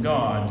gift from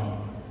God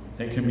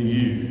that can be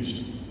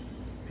used.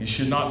 It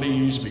should not be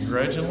used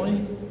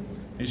begrudgingly.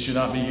 It should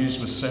not be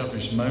used with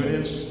selfish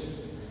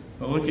motives.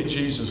 But look at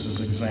Jesus'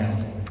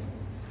 example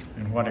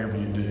in whatever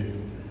you do.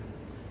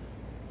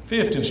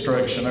 Fifth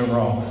instruction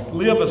overall,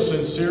 live a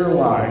sincere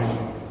life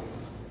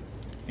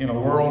in a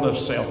world of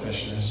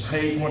selfishness.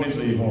 Hate what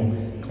is evil,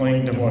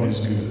 cling to what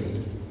is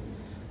good.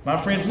 My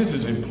friends, this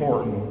is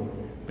important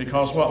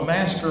because what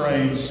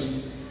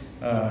masquerades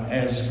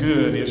as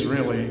good is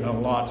really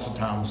lots of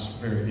times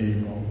very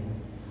evil.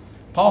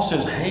 Paul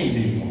says hate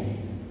evil.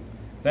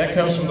 That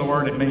comes from the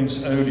word that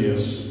means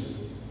odious.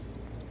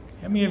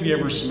 How many of you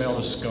ever smelled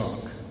a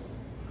skunk?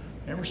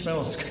 Ever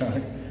smelled a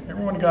skunk?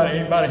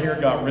 Anybody here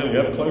got really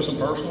up close and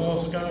personal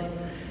with a skunk?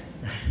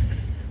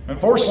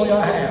 Unfortunately,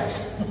 I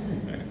have.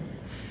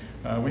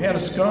 We had a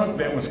skunk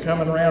that was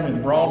coming around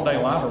in broad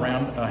daylight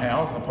around a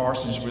house, a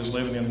parsonage we was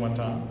living in one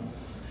time.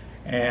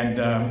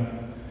 And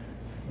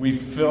we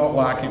felt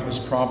like it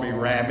was probably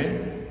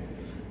rabid.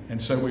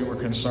 And so we were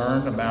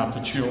concerned about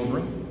the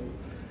children.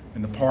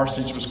 And the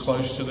parsonage was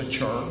close to the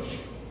church.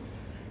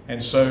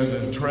 And so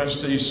the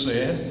trustees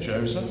said,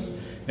 Joseph,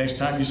 next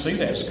time you see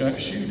that skunk,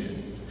 shoot it.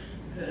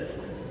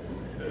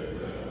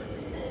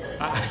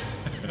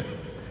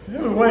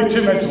 There was way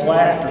too much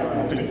laughter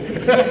right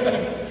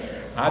there.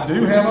 I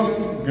do have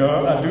a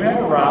gun. I do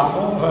have a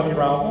rifle, a hunting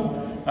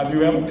rifle. I do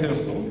have a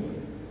pistol.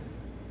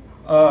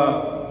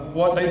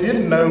 What they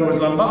didn't know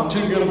was I'm not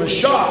too good of a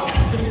shot.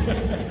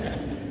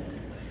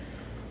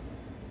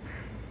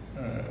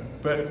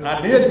 But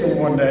I did go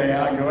one day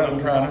out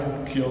and try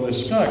to kill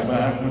this skunk,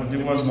 but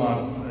it was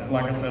not,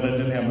 like I said, I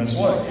didn't have much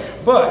luck.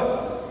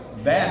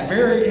 But that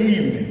very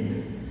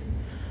evening,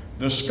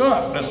 the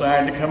skunk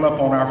decided to come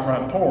up on our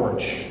front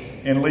porch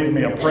and leave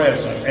me a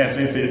present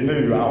as if it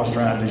knew I was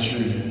trying to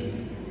shoot it.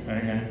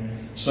 Okay?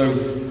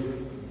 So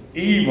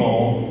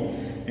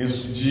evil,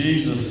 as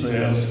Jesus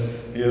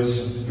says,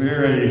 is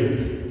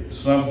very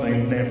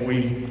something that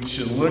we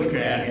should look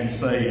at and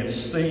say it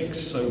stinks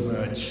so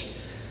much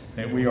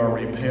that we are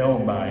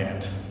repelled by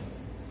it.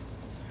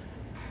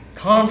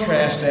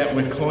 Contrast that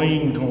with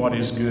cling to what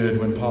is good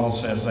when Paul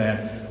says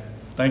that.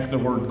 Think the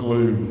word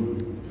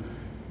glue.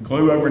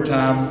 Glue over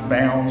time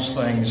bounds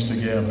things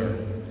together.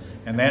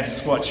 And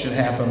that's what should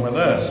happen with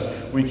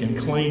us. We can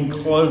cling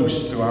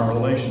close to our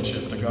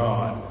relationship to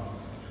God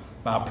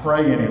by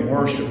praying and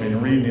worshiping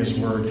and reading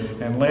His Word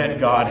and let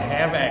God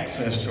have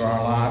access to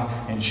our life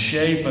and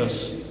shape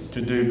us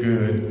to do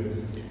good.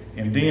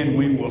 And then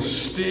we will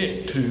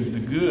stick to the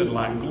good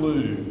like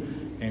glue,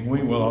 and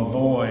we will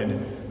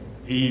avoid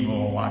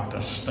evil like the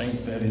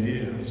stink that it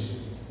is.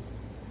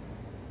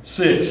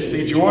 6,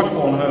 be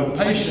joyful in hope,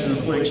 patient in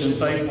affliction,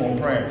 faithful in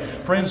prayer.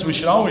 Friends, we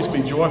should always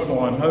be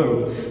joyful in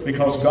hope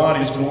because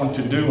God is going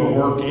to do a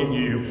work in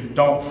you.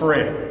 Don't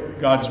fret.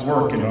 God's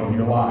working on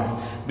your life.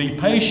 Be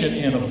patient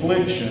in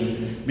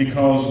affliction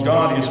because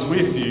God is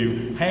with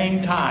you.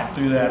 Hang tight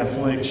through that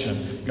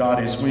affliction.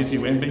 God is with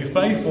you. And be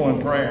faithful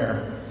in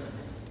prayer.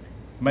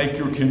 Make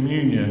your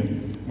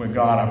communion with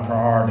God a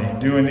priority.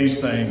 Doing these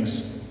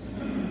things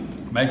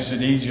makes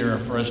it easier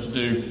for us to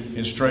do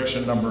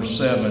instruction number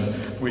 7,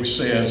 which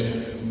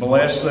says,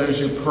 bless those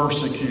who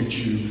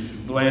persecute you,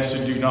 bless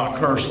and do not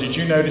curse. Did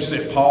you notice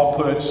that Paul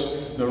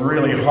puts the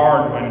really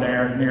hard one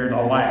there near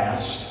the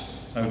last?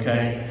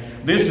 Okay?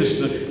 This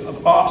is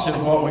the opposite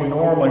of what we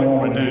normally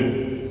want to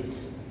do.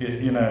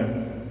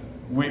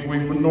 We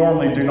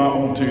normally do not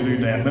want to do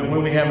that. But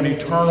when we have an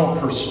eternal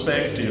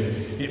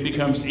perspective, it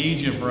becomes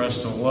easier for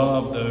us to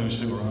love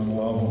those who are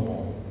unlovable.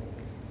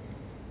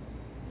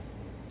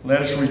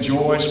 Let us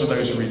rejoice with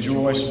those who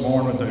rejoice,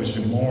 mourn with those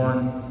who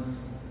mourn.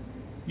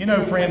 You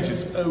know, friends,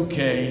 it's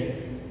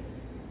okay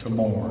to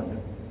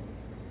mourn.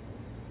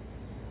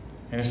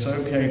 And it's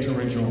okay to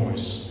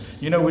rejoice.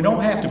 You know, we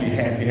don't have to be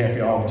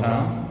happy all the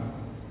time.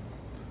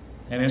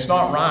 And it's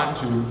not right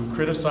to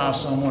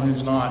criticize someone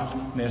who's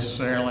not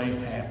necessarily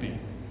happy.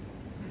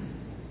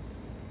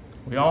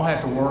 We all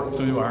have to work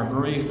through our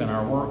grief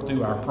and work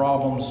through our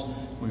problems.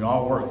 We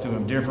all work through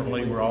them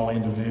differently. We're all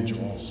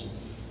individuals.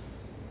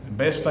 The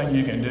best thing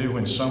you can do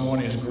when someone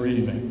is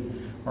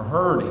grieving or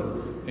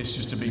hurting is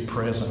just to be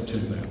present to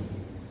them.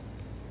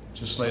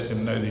 Just let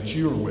them know that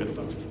you're with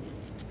them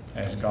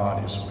as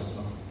God is with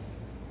them.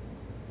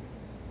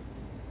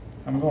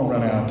 I'm going to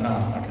run out of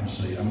time, I can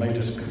see. I made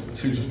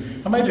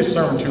this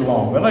sermon too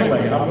long. But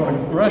anyway, I'm going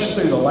to rush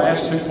through the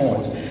last 2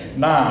 points.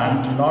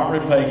 9, do not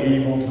repay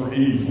evil for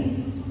evil.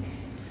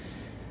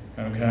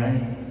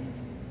 Okay?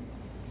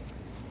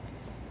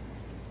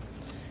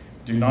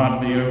 Do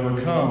not be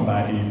overcome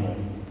by evil,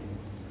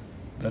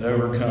 but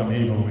overcome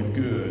evil with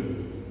good.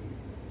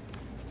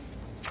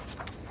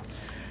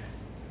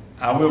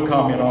 I will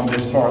comment on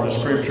this part of the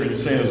scripture. It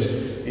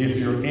says, if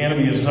your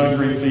enemy is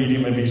hungry, feed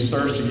him. If he's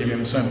thirsty, give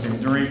him something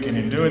to drink. And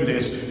in doing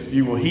this,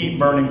 you will heap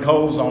burning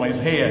coals on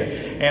his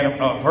head.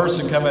 And a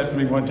person came up to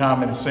me one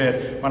time and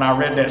said, when I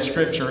read that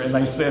scripture, and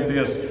they said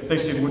this, they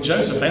said, well,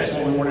 Joseph, that's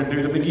what we want to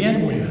do to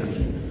begin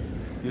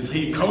with, is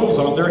heap coals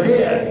on their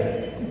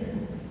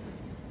head.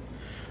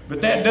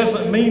 But that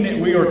doesn't mean that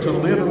we are to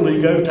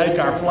literally go take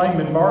our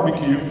flaming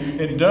barbecue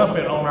and dump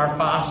it on our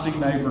feisty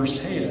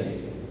neighbor's head,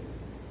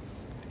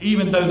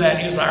 even though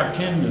that is our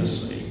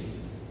tendency.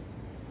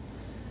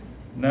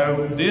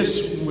 No,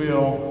 this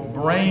will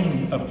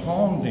bring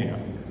upon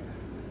them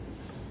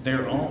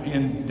their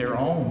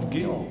own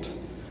guilt,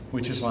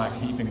 which is like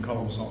heaping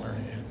coals on their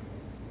head.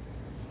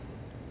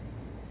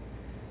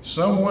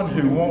 Someone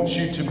who wants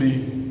you to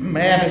be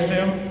mad at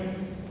them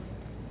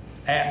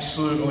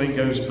absolutely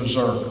goes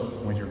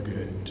berserk when you're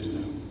good to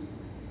them.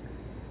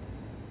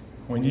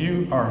 When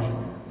you are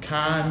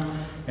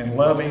kind and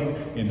loving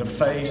in the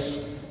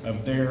face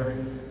of their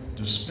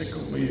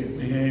despicable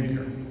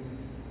behavior,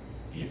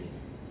 it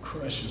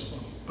crushes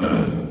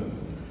them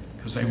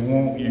because they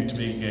want you to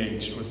be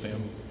engaged with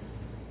them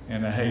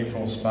in a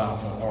hateful,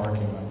 spiteful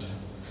argument.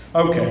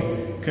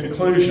 Okay,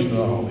 conclusion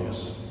to all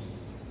this.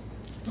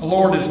 The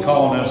Lord is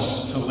calling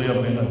us to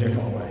live in a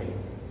different way.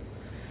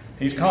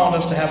 He's calling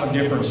us to have a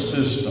different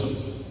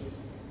system.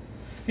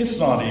 It's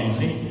not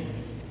easy.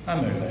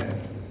 I know that.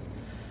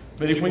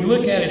 But if we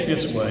look at it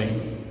this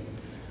way,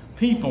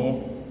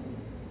 people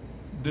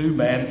do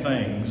bad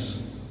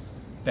things.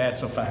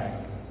 That's a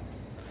fact.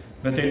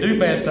 But they do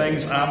bad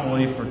things, I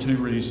believe, for 2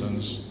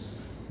 reasons.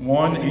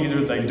 One,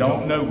 either they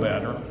don't know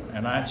better,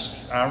 and I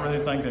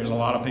really think there's a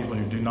lot of people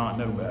who do not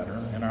know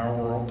better in our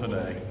world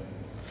today.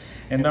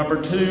 And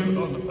number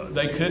 2,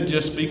 they could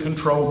just be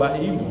controlled by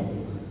evil.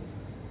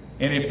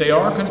 And if they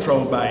are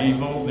controlled by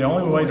evil, the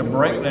only way to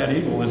break that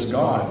evil is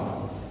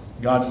God.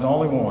 God's the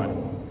only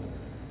one.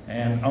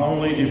 And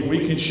only if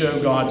we can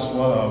show God's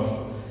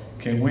love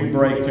can we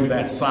break through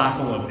that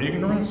cycle of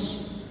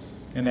ignorance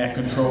and that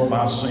control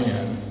by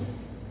sin.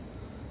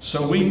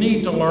 So we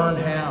need to learn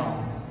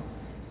how,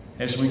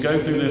 as we go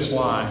through this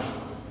life,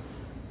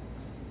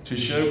 to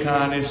show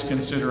kindness,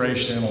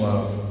 consideration, and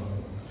love.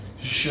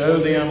 Show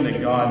them that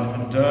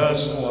God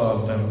does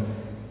love them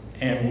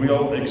and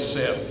will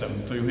accept them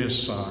through His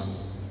Son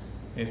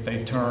if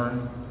they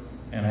turn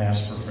and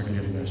ask for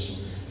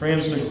forgiveness.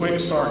 Friends, the Quick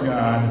Start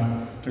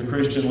Guide to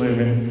Christian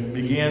living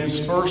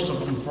begins first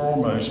and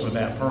foremost with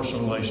that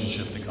personal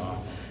relationship to God.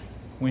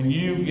 When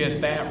you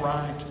get that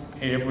right,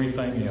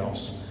 everything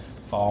else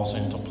falls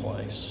into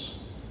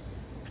place.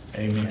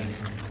 Amen.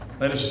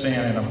 Let us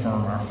stand and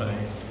affirm our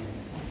faith.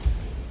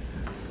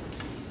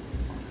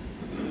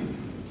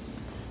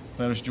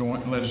 Let us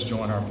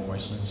join our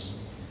voices.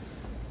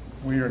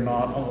 We are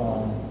not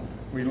alone.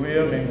 We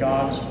live in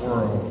God's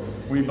world.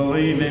 We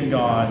believe in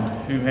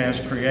God who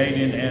has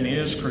created and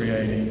is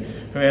creating,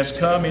 who has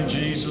come in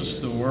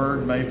Jesus, the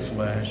Word made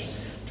flesh,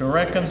 to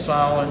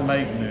reconcile and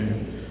make new,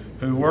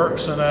 who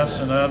works in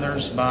us and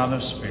others by the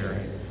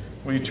Spirit.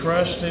 We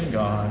trust in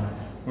God.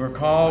 We're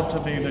called to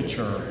be the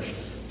church,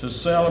 to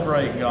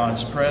celebrate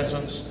God's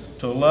presence,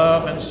 to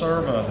love and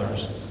serve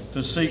others,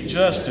 to seek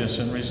justice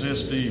and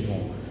resist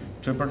evil,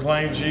 to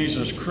proclaim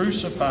Jesus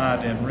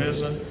crucified and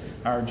risen,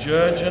 our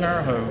judge and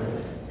our hope,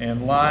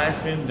 and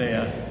life in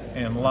death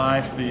and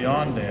life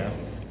beyond death.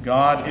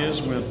 God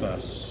is with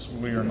us.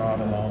 We are not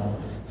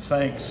alone.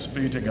 Thanks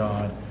be to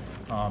God.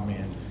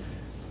 Amen.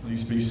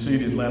 Please be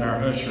seated. Let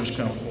our ushers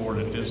come forward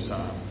at this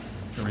time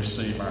to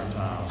receive our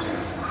tithes.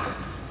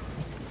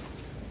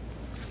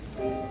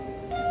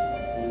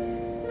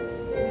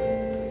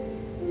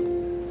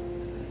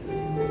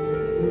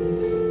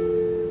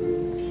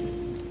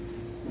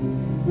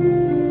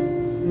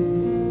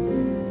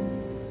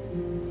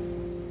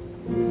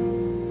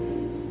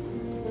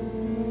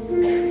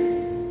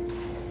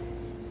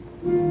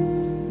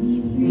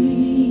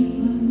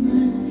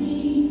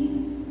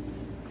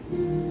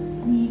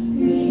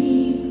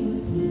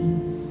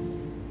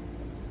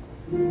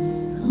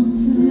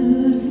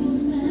 Comfort for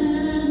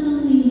family.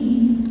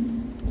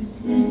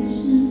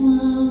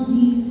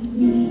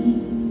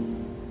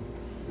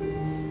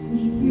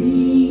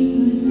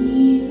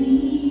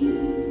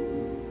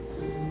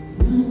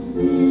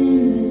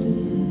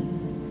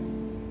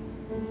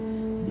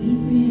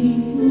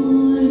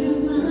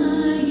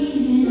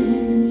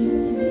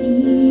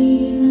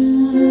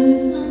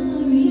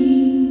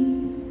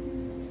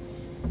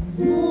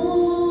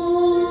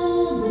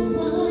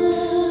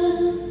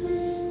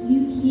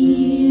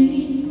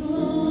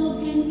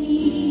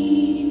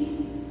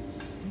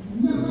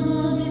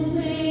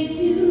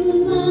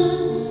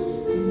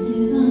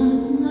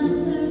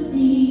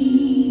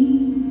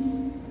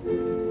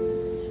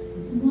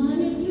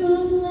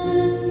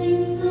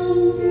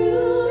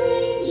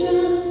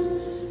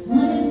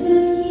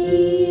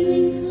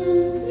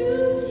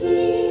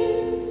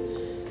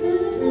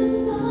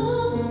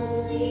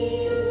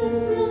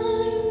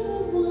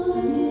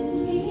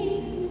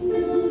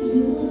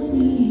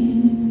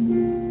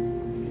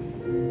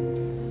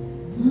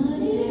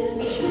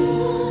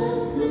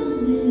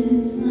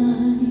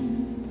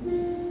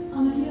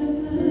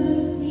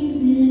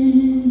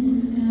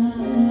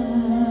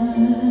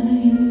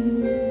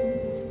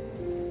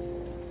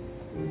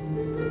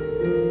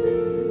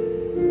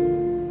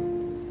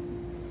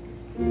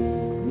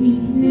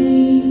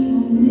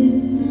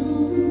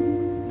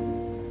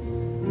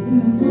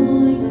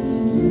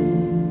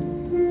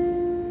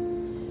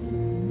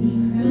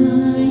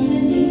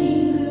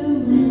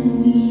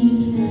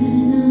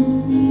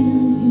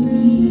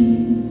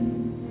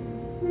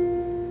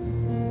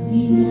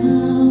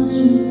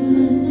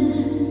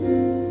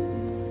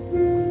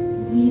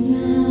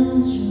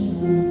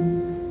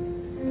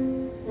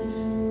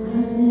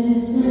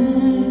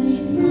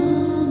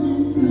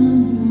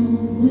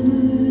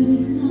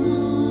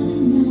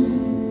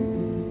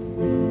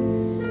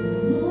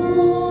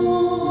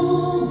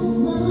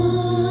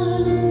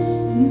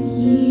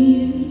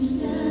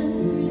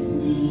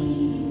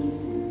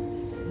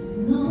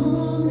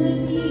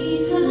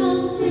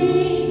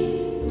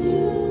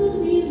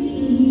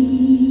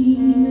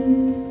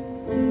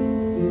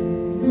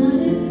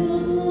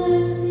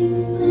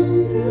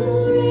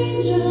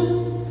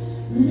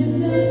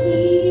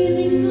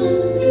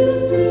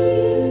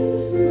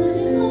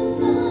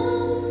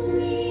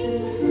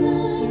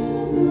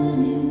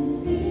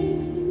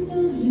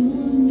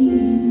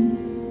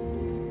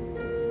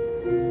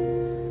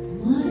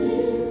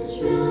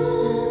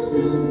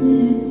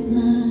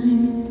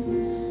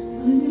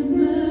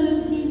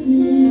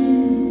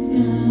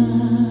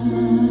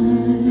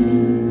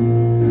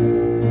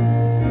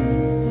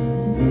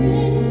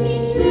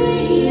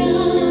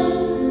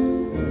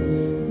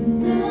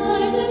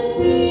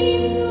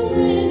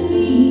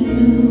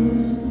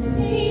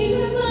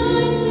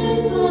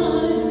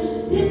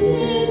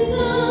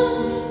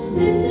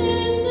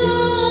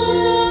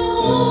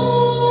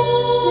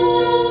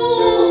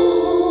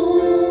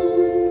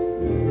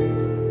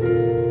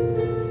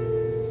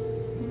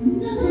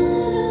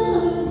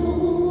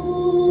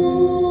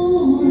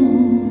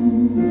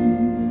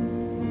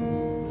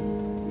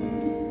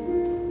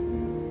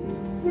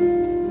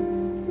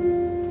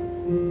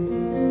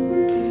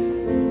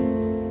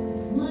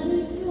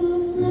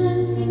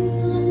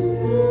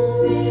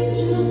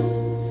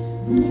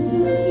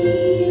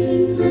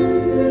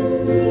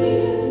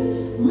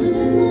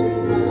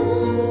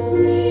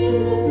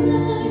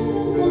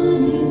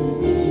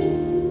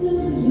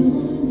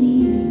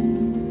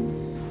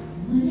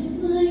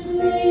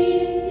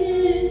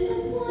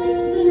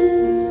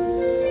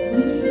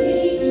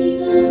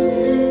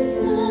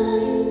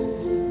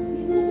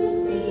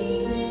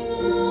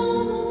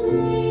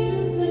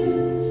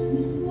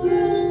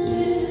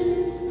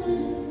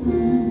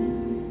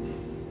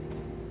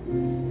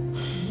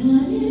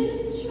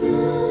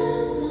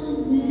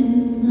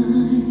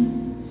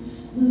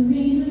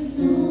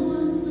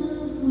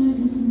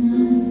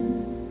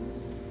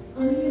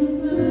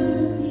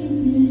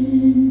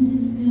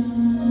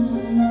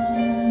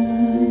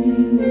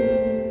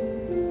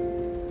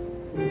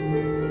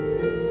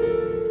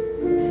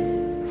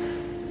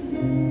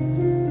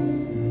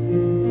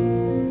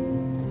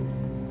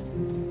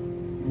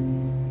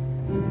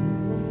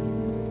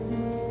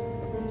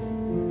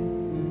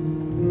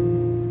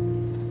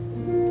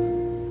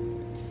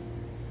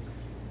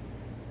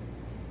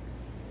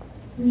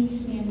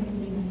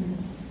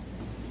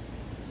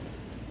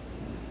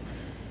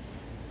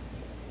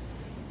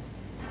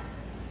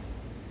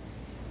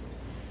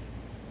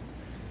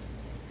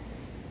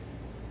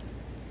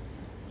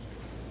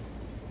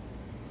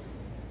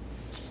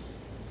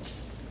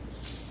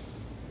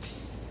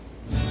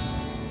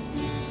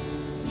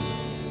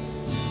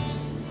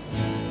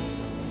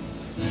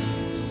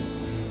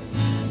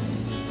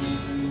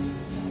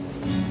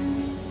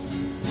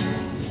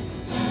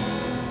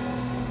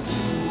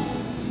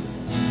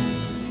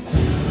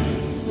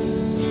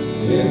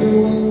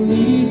 one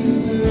needs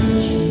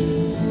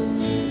compassion.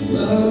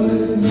 Love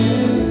is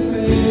never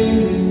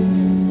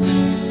fading.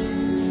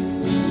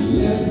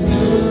 Let